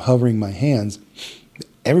 where I'm hovering my hands,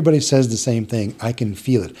 everybody says the same thing. I can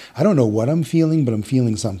feel it. I don't know what I'm feeling, but I'm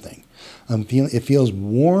feeling something. It feels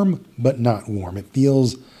warm, but not warm. It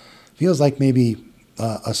feels like maybe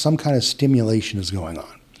some kind of stimulation is going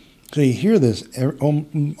on. So you hear this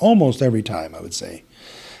almost every time, I would say.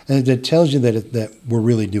 And it tells you that we're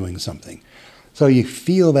really doing something. So you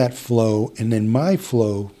feel that flow, and then my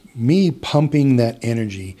flow, me pumping that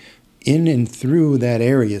energy in and through that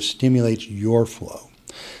area, stimulates your flow.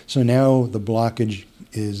 So now the blockage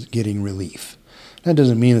is getting relief. That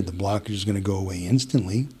doesn't mean that the blockage is going to go away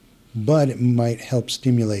instantly, but it might help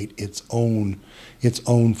stimulate its own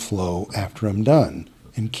flow after I'm done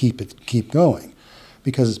and keep going,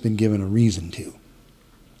 because it's been given a reason to.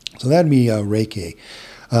 So that'd be Reiki.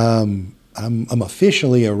 I'm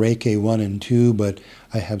officially a Reiki 1 and 2, but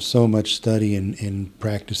I have so much study and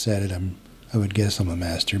practice at it. I would guess I'm a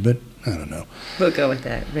master, but I don't know. We'll go with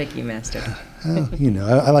that, Reiki master.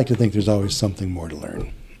 I like to think there's always something more to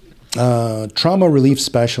learn. Trauma relief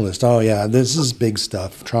specialist. Oh yeah, this is big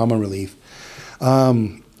stuff. Trauma relief.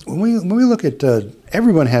 When we look at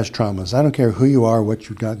everyone has traumas. I don't care who you are, what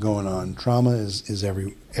you've got going on. Trauma is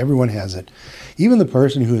everyone has it. Even the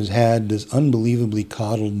person who has had this unbelievably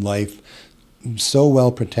coddled life, so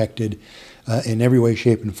well protected in every way,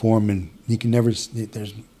 shape, and form, and you can never.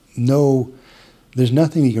 There's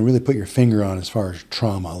nothing you can really put your finger on as far as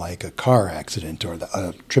trauma, like a car accident or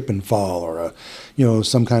a trip and fall or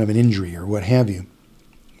some kind of an injury or what have you.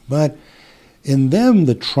 But in them,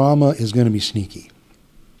 the trauma is going to be sneaky.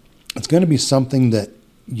 It's going to be something that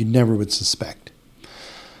you never would suspect.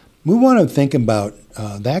 We want to think about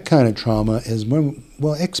that kind of trauma as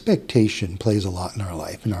expectation plays a lot in our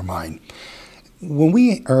life, in our mind. When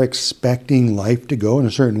we are expecting life to go in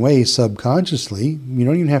a certain way subconsciously, you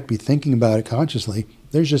don't even have to be thinking about it consciously.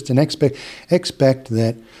 There's just an expect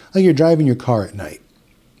that, like you're driving your car at night.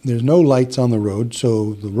 There's no lights on the road,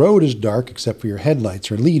 so the road is dark except for your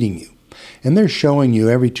headlights are leading you. And they're showing you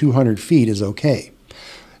every 200 feet is okay.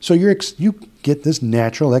 So you get this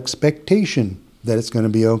natural expectation that it's going to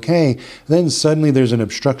be okay. Then suddenly there's an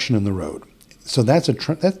obstruction in the road. So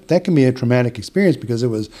that can be a traumatic experience because it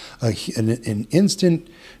was an instant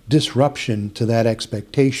disruption to that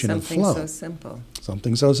expectation of flow. Something so simple.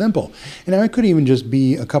 Something so simple. And it could even just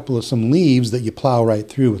be some leaves that you plow right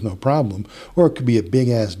through with no problem. Or it could be a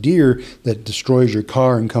big-ass deer that destroys your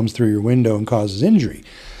car and comes through your window and causes injury.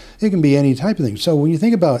 It can be any type of thing. So when you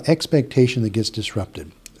think about expectation that gets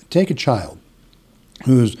disrupted, take a child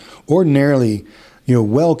who's ordinarily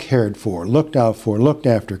well cared for, looked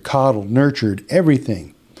after, coddled, nurtured,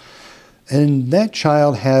 everything. And that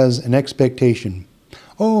child has an expectation.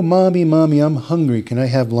 Oh, mommy, I'm hungry. Can I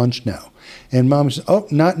have lunch now? And mom says, oh,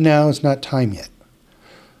 not now. It's not time yet.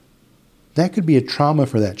 That could be a trauma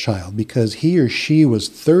for that child because he or she was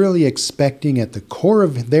thoroughly expecting at the core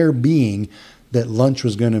of their being that lunch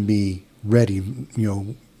was going to be ready,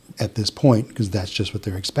 at this point, because that's just what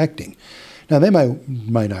they're expecting. Now, they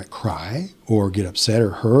might not cry or get upset or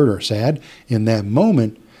hurt or sad in that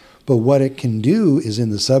moment, but what it can do is in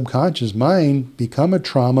the subconscious mind become a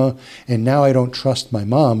trauma, and now I don't trust my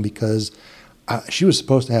mom because she was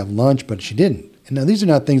supposed to have lunch, but she didn't. And now these are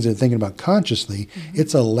not things they're thinking about consciously. Mm-hmm.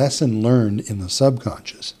 It's a lesson learned in the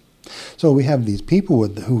subconscious. So we have these people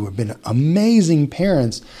who have been amazing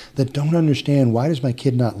parents that don't understand, why does my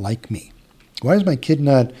kid not like me? Why is my kid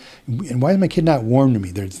not warm to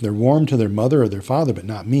me? They're warm to their mother or their father, but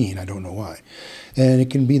not me, and I don't know why. And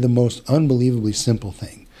it can be the most unbelievably simple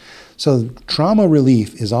thing. So trauma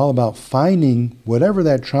relief is all about finding whatever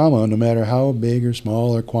that trauma, no matter how big or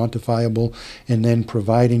small or quantifiable, and then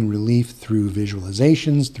providing relief through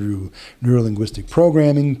visualizations, through neurolinguistic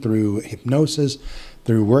programming, through hypnosis,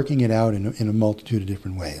 through working it out in a multitude of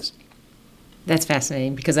different ways. That's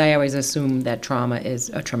fascinating because I always assume that trauma is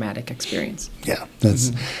a traumatic experience. Yeah,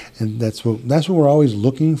 that's what we're always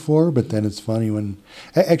looking for. But then it's funny when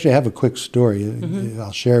actually I have a quick story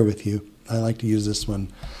I'll share with you. I like to use this one.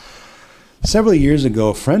 Several years ago,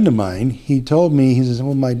 a friend of mine, he told me, he says,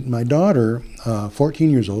 well, my daughter,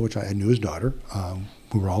 14 years old, which I knew his daughter,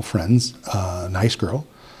 we were all friends, nice girl,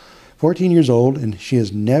 14 years old, and she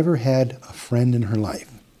has never had a friend in her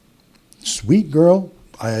life. Sweet girl.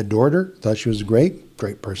 I adored her. Thought she was great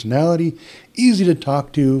personality, easy to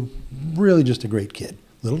talk to, really just a great kid.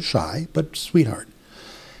 A little shy, but sweetheart.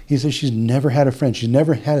 He says she's never had a friend. She's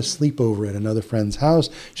never had a sleepover at another friend's house.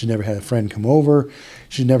 She's never had a friend come over.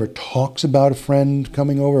 She never talks about a friend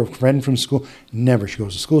coming over, a friend from school. Never. She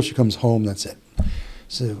goes to school, she comes home, that's it.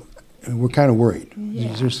 So we're kind of worried.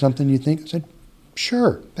 Yeah. Is there something you think? I said,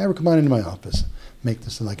 sure. Have her come on into my office. Make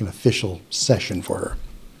this like an official session for her.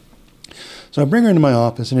 So I bring her into my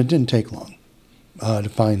office, and it didn't take long to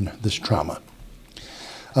find this trauma.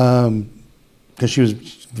 Because she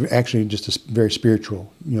was actually just a very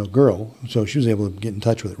spiritual, girl, so she was able to get in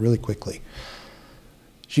touch with it really quickly.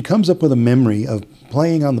 She comes up with a memory of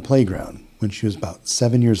playing on the playground when she was about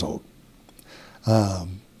 7 years old.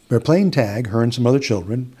 They're playing tag, her and some other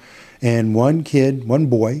children, and one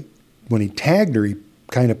boy, when he tagged her, he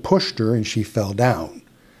kind of pushed her, and she fell down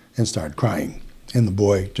and started crying, and the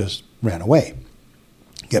boy just ran away,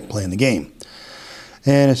 kept playing the game.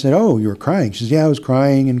 And I said, oh, you were crying. She says, yeah, I was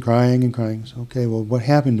crying and crying and crying. I said, okay, well, what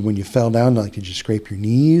happened when you fell down? Like, did you scrape your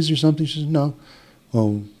knees or something? She says, no.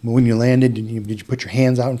 Well, when you landed, did you put your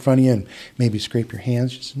hands out in front of you and maybe scrape your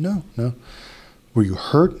hands? She said, no. Were you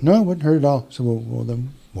hurt? No, I wasn't hurt at all. I said, well,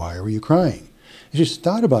 then why were you crying? And she just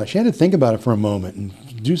thought about it. She had to think about it for a moment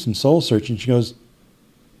and do some soul searching. She goes,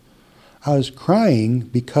 I was crying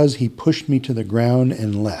because he pushed me to the ground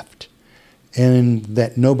and left, and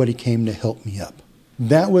that nobody came to help me up.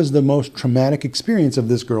 That was the most traumatic experience of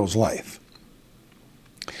this girl's life.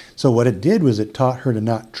 So what it did was it taught her to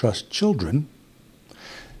not trust children.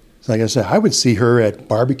 So like I said, I would see her at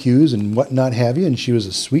barbecues and whatnot have you, and she was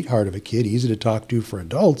a sweetheart of a kid, easy to talk to for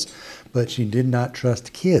adults, but she did not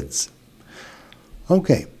trust kids.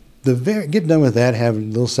 Okay, get done with that, have a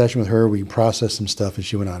little session with her, we processed some stuff, and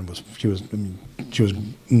she went on. She was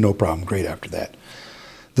no problem, great after that.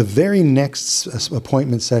 The very next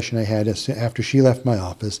appointment session I had after she left my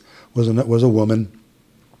office was a woman.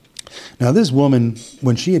 Now this woman,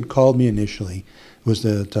 when she had called me initially, was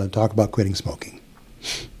to talk about quitting smoking.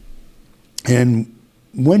 And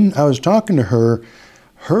when I was talking to her,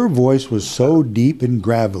 her voice was so deep and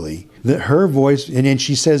gravelly that her voice, and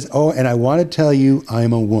she says, oh, and I want to tell you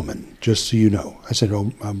I'm a woman, just so you know. I said,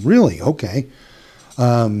 oh, really? Okay.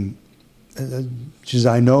 She says,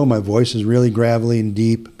 I know my voice is really gravelly and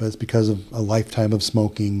deep, but it's because of a lifetime of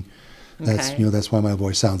smoking. That's Okay. That's why my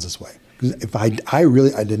voice sounds this way. If I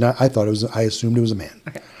assumed it was a man.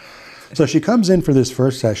 Okay. So she comes in for this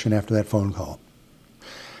first session after that phone call.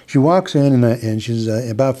 She walks in and she's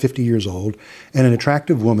about 50 years old and an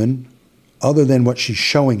attractive woman, other than what she's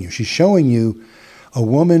showing you. She's showing you a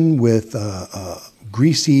woman with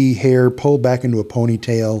greasy hair pulled back into a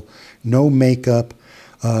ponytail, no makeup,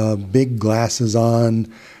 big glasses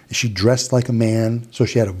on. She dressed like a man, so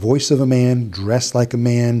she had a voice of a man, dressed like a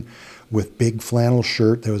man, with big flannel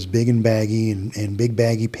shirt that was big and baggy, and big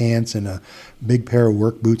baggy pants, and a big pair of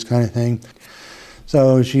work boots kind of thing.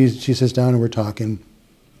 So she sits down and we're talking,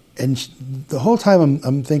 and the whole time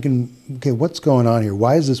I'm thinking, okay, what's going on here?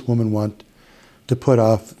 Why does this woman want to put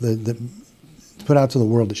out to the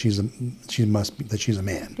world that she's a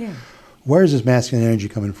man? Yeah. Where is this masculine energy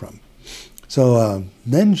coming from? So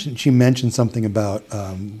then she mentioned something about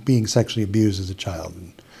being sexually abused as a child.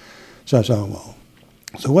 And so I thought, well,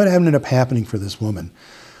 so what ended up happening for this woman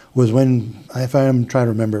was when, if I'm trying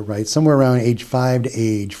to remember it right, somewhere around age 5 to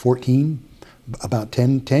age 14, about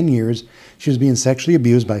 10 years, she was being sexually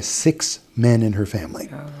abused by 6 men in her family.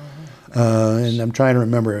 And I'm trying to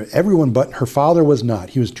remember, everyone but her father was not.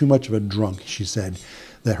 He was too much of a drunk, she said,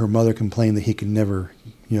 that her mother complained that he could never,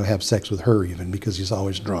 have sex with her even because he's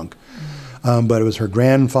always drunk. But it was her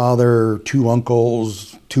grandfather, 2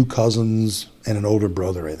 uncles, 2 cousins, and an older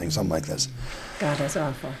brother, I think, something like this. God, that's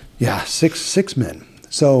awful. Yeah, six men.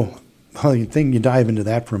 So you dive into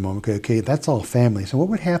that for a moment. Okay, that's all family. So what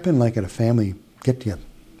would happen like at a family get-together?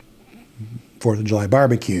 4th of July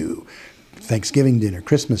barbecue, Thanksgiving dinner,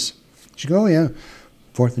 Christmas. She'd go, oh yeah,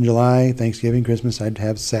 4th of July, Thanksgiving, Christmas, I'd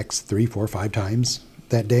have sex 3, 4, 5 times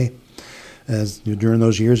that day. During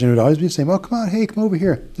those years, and it would always be the same. Oh, come on, hey, come over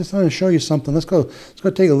here. Just want to show you something. Let's go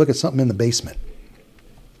take a look at something in the basement.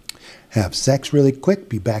 Have sex really quick,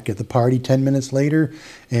 be back at the party 10 minutes later,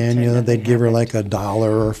 and they'd give her like $1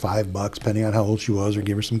 or $5, depending on how old she was, or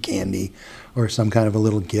give her some candy or some kind of a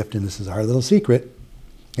little gift, and this is our little secret.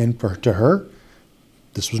 And to her,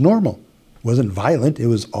 this was normal. It wasn't violent. It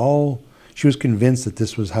was all, she was convinced that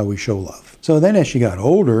this was how we show love. So then as she got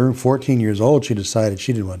older, 14 years old, she decided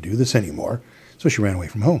she didn't want to do this anymore, so she ran away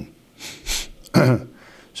from home.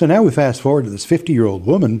 So now we fast forward to this 50-year-old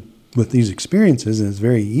woman with these experiences, and it's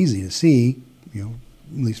very easy to see,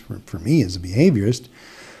 least for me as a behaviorist,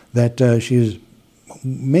 that she's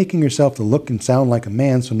making herself to look and sound like a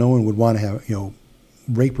man so no one would want to have,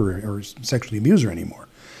 rape her or sexually abuse her anymore.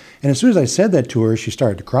 And as soon as I said that to her, she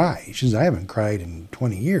started to cry. She says, I haven't cried in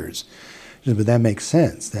 20 years. She said, but that makes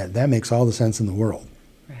sense. That makes all the sense in the world.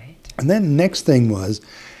 Right. And then the next thing was,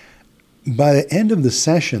 by the end of the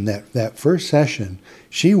session, that first session,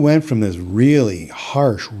 she went from this really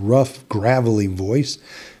harsh, rough, gravelly voice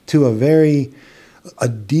to a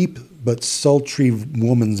deep but sultry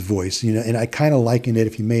woman's voice, and I kind of likened it,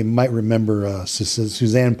 if you might remember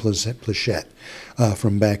Suzanne Plachette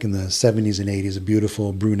from back in the 70s and 80s, a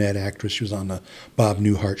beautiful brunette actress. She was on the Bob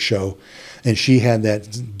Newhart show, and she had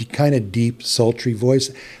that kind of deep, sultry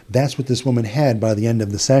voice. That's what this woman had by the end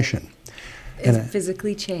of the session. It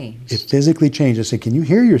physically changed. It physically changed. I said, can you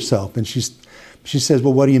hear yourself? And she says,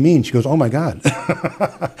 well, what do you mean? She goes, oh, my God.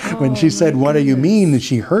 When she said, what do you mean? And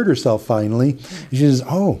she heard herself finally. She says,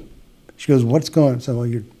 oh. She goes, what's going on? So,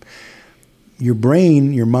 well, your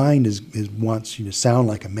brain, your mind wants you to sound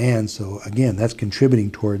like a man. So, again, that's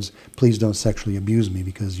contributing towards, please don't sexually abuse me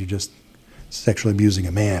because you're just sexually abusing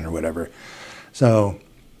a man or whatever. So,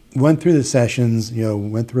 went through the sessions,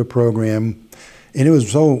 went through a program. And it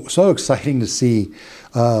was so exciting to see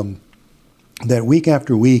that week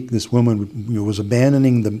after week, this woman was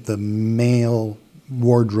abandoning the male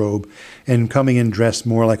wardrobe and coming in dressed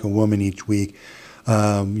more like a woman each week.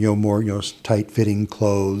 More tight-fitting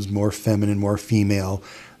clothes, more feminine, more female.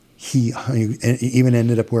 He even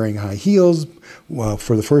ended up wearing high heels.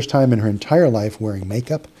 For the first time in her entire life, wearing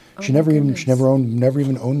makeup. She never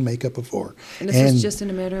even owned makeup before. And this was just in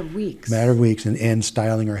a matter of weeks. And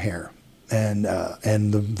styling her hair, and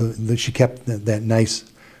she kept that nice,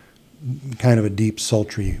 kind of a deep,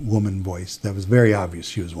 sultry woman voice. That was very obvious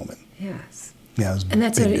she was a woman. Yes. Yeah, and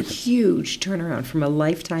that's a huge turnaround from a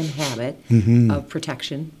lifetime habit of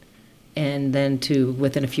protection, and then to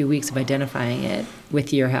within a few weeks of identifying it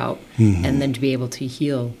with your help, and then to be able to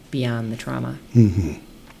heal beyond the trauma.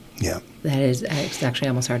 Yeah. It's actually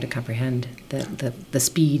almost hard to comprehend the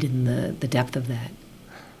speed and the depth of that.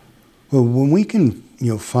 Well, when we can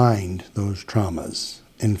find those traumas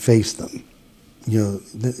and face them,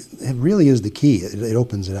 it really is the key. It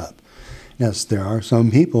opens it up. Yes, there are some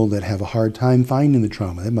people that have a hard time finding the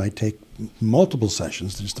trauma. It might take multiple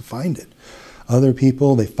sessions just to find it. Other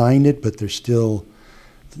people, they find it, but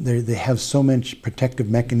they have so much protective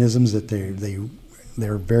mechanisms that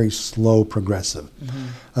they're very slow progressive.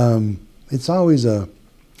 It's always a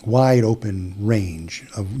wide open range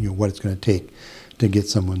of what it's going to take to get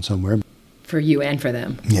someone somewhere. For you and for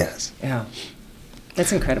them. Yes. Yeah.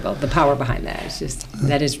 That's incredible. The power behind that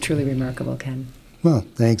that is truly remarkable, Ken. Well,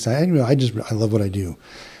 thanks. I love what I do,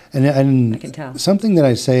 and I can tell. Something that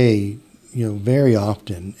I say, very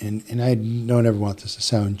often, and I don't ever want this to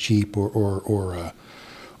sound cheap or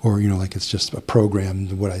like it's just a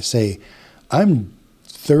program. What I say, I'm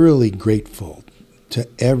thoroughly grateful to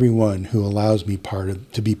everyone who allows me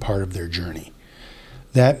to be part of their journey.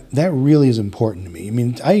 That really is important to me. I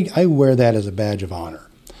mean, I wear that as a badge of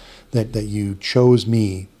honor, that you chose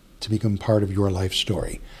me to become part of your life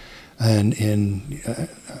story. And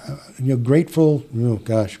grateful,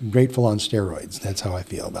 grateful on steroids. That's how I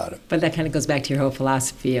feel about it. But that kind of goes back to your whole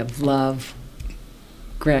philosophy of love,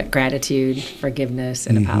 gratitude, forgiveness,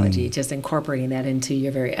 and apology, just incorporating that into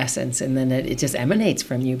your very essence. And then it just emanates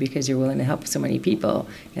from you because you're willing to help so many people.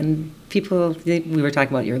 And people, we were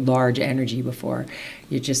talking about your large energy before,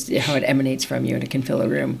 how it emanates from you and it can fill a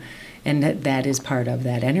room. And that is part of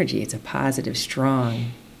that energy. It's a positive,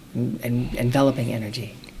 strong, and enveloping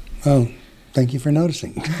energy. Oh, thank you for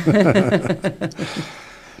noticing.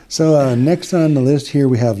 So next on the list here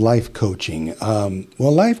we have life coaching.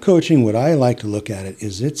 Life coaching, what I like to look at it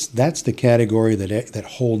is that's the category that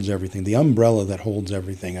holds everything, the umbrella that holds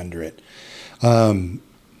everything under it.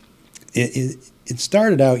 It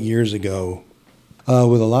started out years ago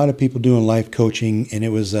with a lot of people doing life coaching, and it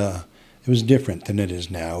was different than it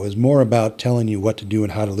is now. It was more about telling you what to do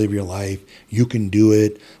and how to live your life. You can do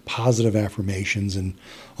it, positive affirmations, and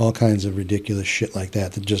all kinds of ridiculous shit like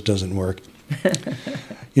that just doesn't work.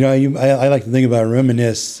 I like to think about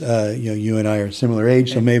reminisce. You and I are similar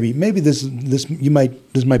age, so maybe this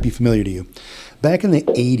might be familiar to you. Back in the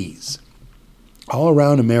 80s, all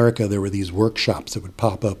around America, there were these workshops that would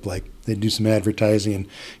pop up, like they'd do some advertising, and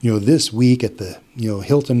this week at the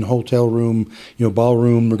Hilton hotel room,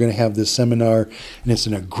 ballroom, we're going to have this seminar, and it's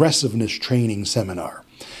an aggressiveness training seminar.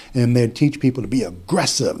 And they'd teach people to be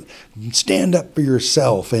aggressive, stand up for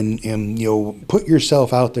yourself, and put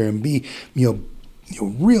yourself out there and be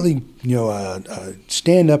really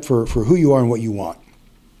stand up for who you are and what you want.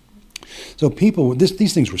 So people,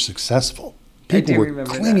 these things were successful. People were remember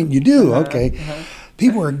clinging. that. You do, okay.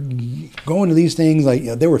 People were going to these things like,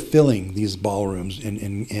 they were filling these ballrooms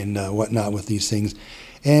and whatnot with these things,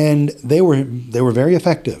 and they were very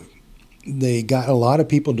effective. They got a lot of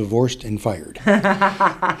people divorced and fired.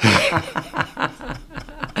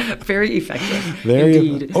 Very effective.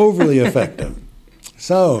 Very overly effective.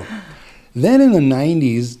 So then in the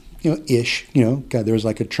 90s, there was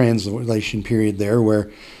like a translation period there where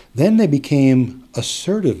then they became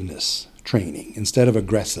assertiveness training instead of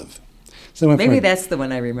aggressive. So maybe that's the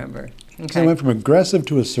one I remember. Okay. So I went from aggressive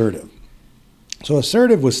to assertive. So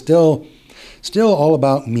assertive was still all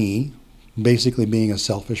about me, basically being a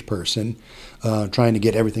selfish person, trying to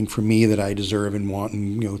get everything for me that I deserve and want,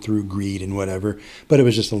 and through greed and whatever. But it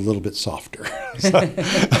was just a little bit softer.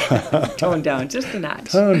 Toned down just a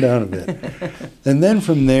notch. Toned down a bit. And then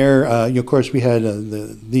from there, of course, we had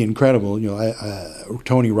the incredible,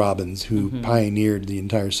 Tony Robbins, who pioneered the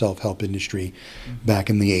entire self-help industry back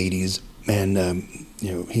in the 80s. And,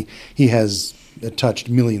 he has touched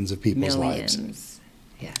millions of people's lives.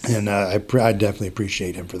 Yes. And I definitely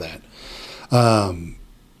appreciate him for that.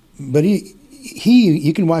 But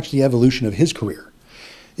you can watch the evolution of his career.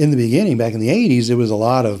 In the beginning, back in the 80s, it was a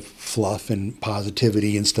lot of fluff and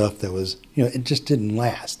positivity and stuff that was, it just didn't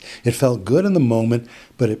last. It felt good in the moment,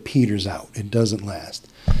 but it peters out. It doesn't last.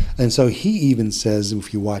 And so he even says,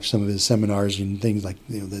 if you watch some of his seminars and things like,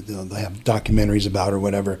 that they'll have documentaries about or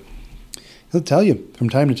whatever, he'll tell you from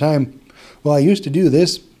time to time, well, I used to do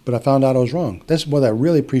this, but I found out I was wrong. That's what I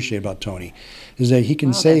really appreciate about Tony, is that he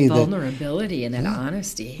can say that vulnerability and that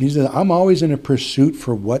honesty. He said, I'm always in a pursuit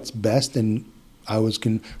for what's best, and I was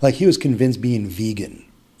he was convinced being vegan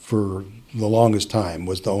for the longest time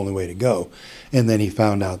was the only way to go, and then he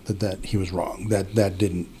found out that he was wrong. That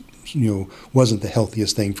didn't wasn't the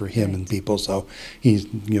healthiest thing for him and people. So he's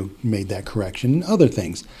made that correction and other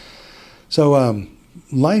things. So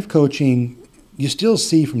life coaching, you still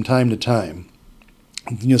see from time to time,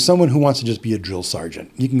 someone who wants to just be a drill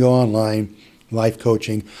sergeant. You can go online, life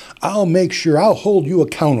coaching. I'll hold you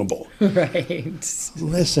accountable. Right.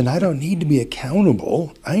 Listen, I don't need to be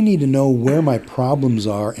accountable. I need to know where my problems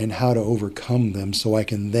are and how to overcome them so I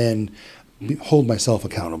can then hold myself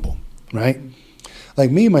accountable, right? Like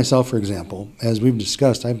me, myself, for example, as we've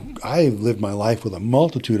discussed, I've lived my life with a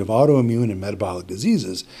multitude of autoimmune and metabolic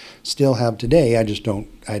diseases. Still have today. I just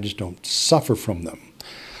don't suffer from them.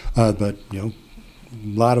 But a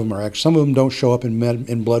lot of them are some of them don't show up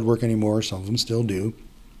in blood work anymore. Some of them still do.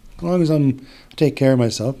 As long as I take care of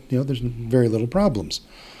myself, there's very little problems.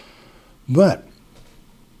 But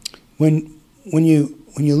when you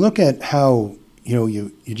look at how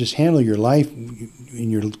you just handle your life and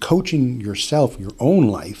you're coaching yourself, your own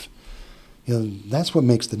life, that's what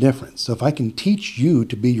makes the difference. So if I can teach you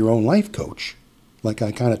to be your own life coach, like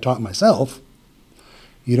I kind of taught myself,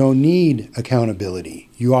 you don't need accountability.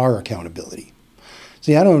 You are accountability.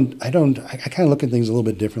 See, I kind of look at things a little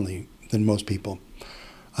bit differently than most people.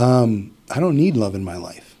 I don't need love in my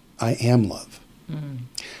life. I am love.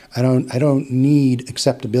 I don't need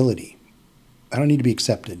acceptability. I don't need to be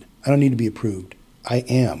accepted. I don't need to be approved. I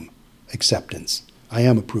am acceptance. I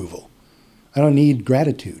am approval. I don't need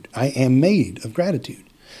gratitude. I am made of gratitude.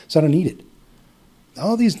 So I don't need it.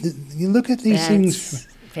 All these, you look at these things.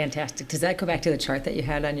 Fantastic. Does that go back to the chart that you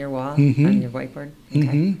had on your wall, on your whiteboard?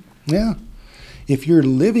 Okay. Yeah. If you're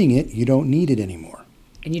living it, you don't need it anymore.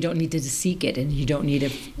 And you don't need to seek it, and you don't need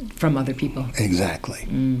it from other people.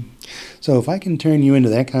 Exactly. So if I can turn you into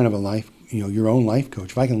that kind of a life, your own life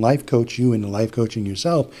coach, if I can life coach you into life coaching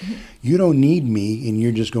yourself, you don't need me, and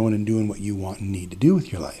you're just going and doing what you want and need to do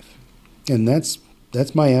with your life. And that's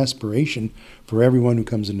my aspiration for everyone who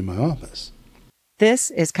comes into my office. This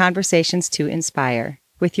is Conversations to Inspire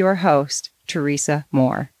with your host, Teresa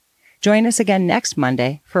Moore. Join us again next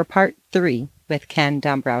Monday for part 3 with Ken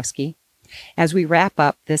Dombrowski as we wrap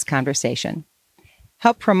up this conversation.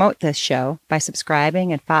 Help promote this show by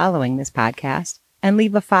subscribing and following this podcast, and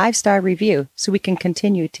leave a 5-star review so we can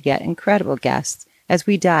continue to get incredible guests as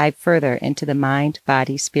we dive further into the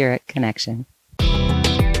mind-body-spirit connection.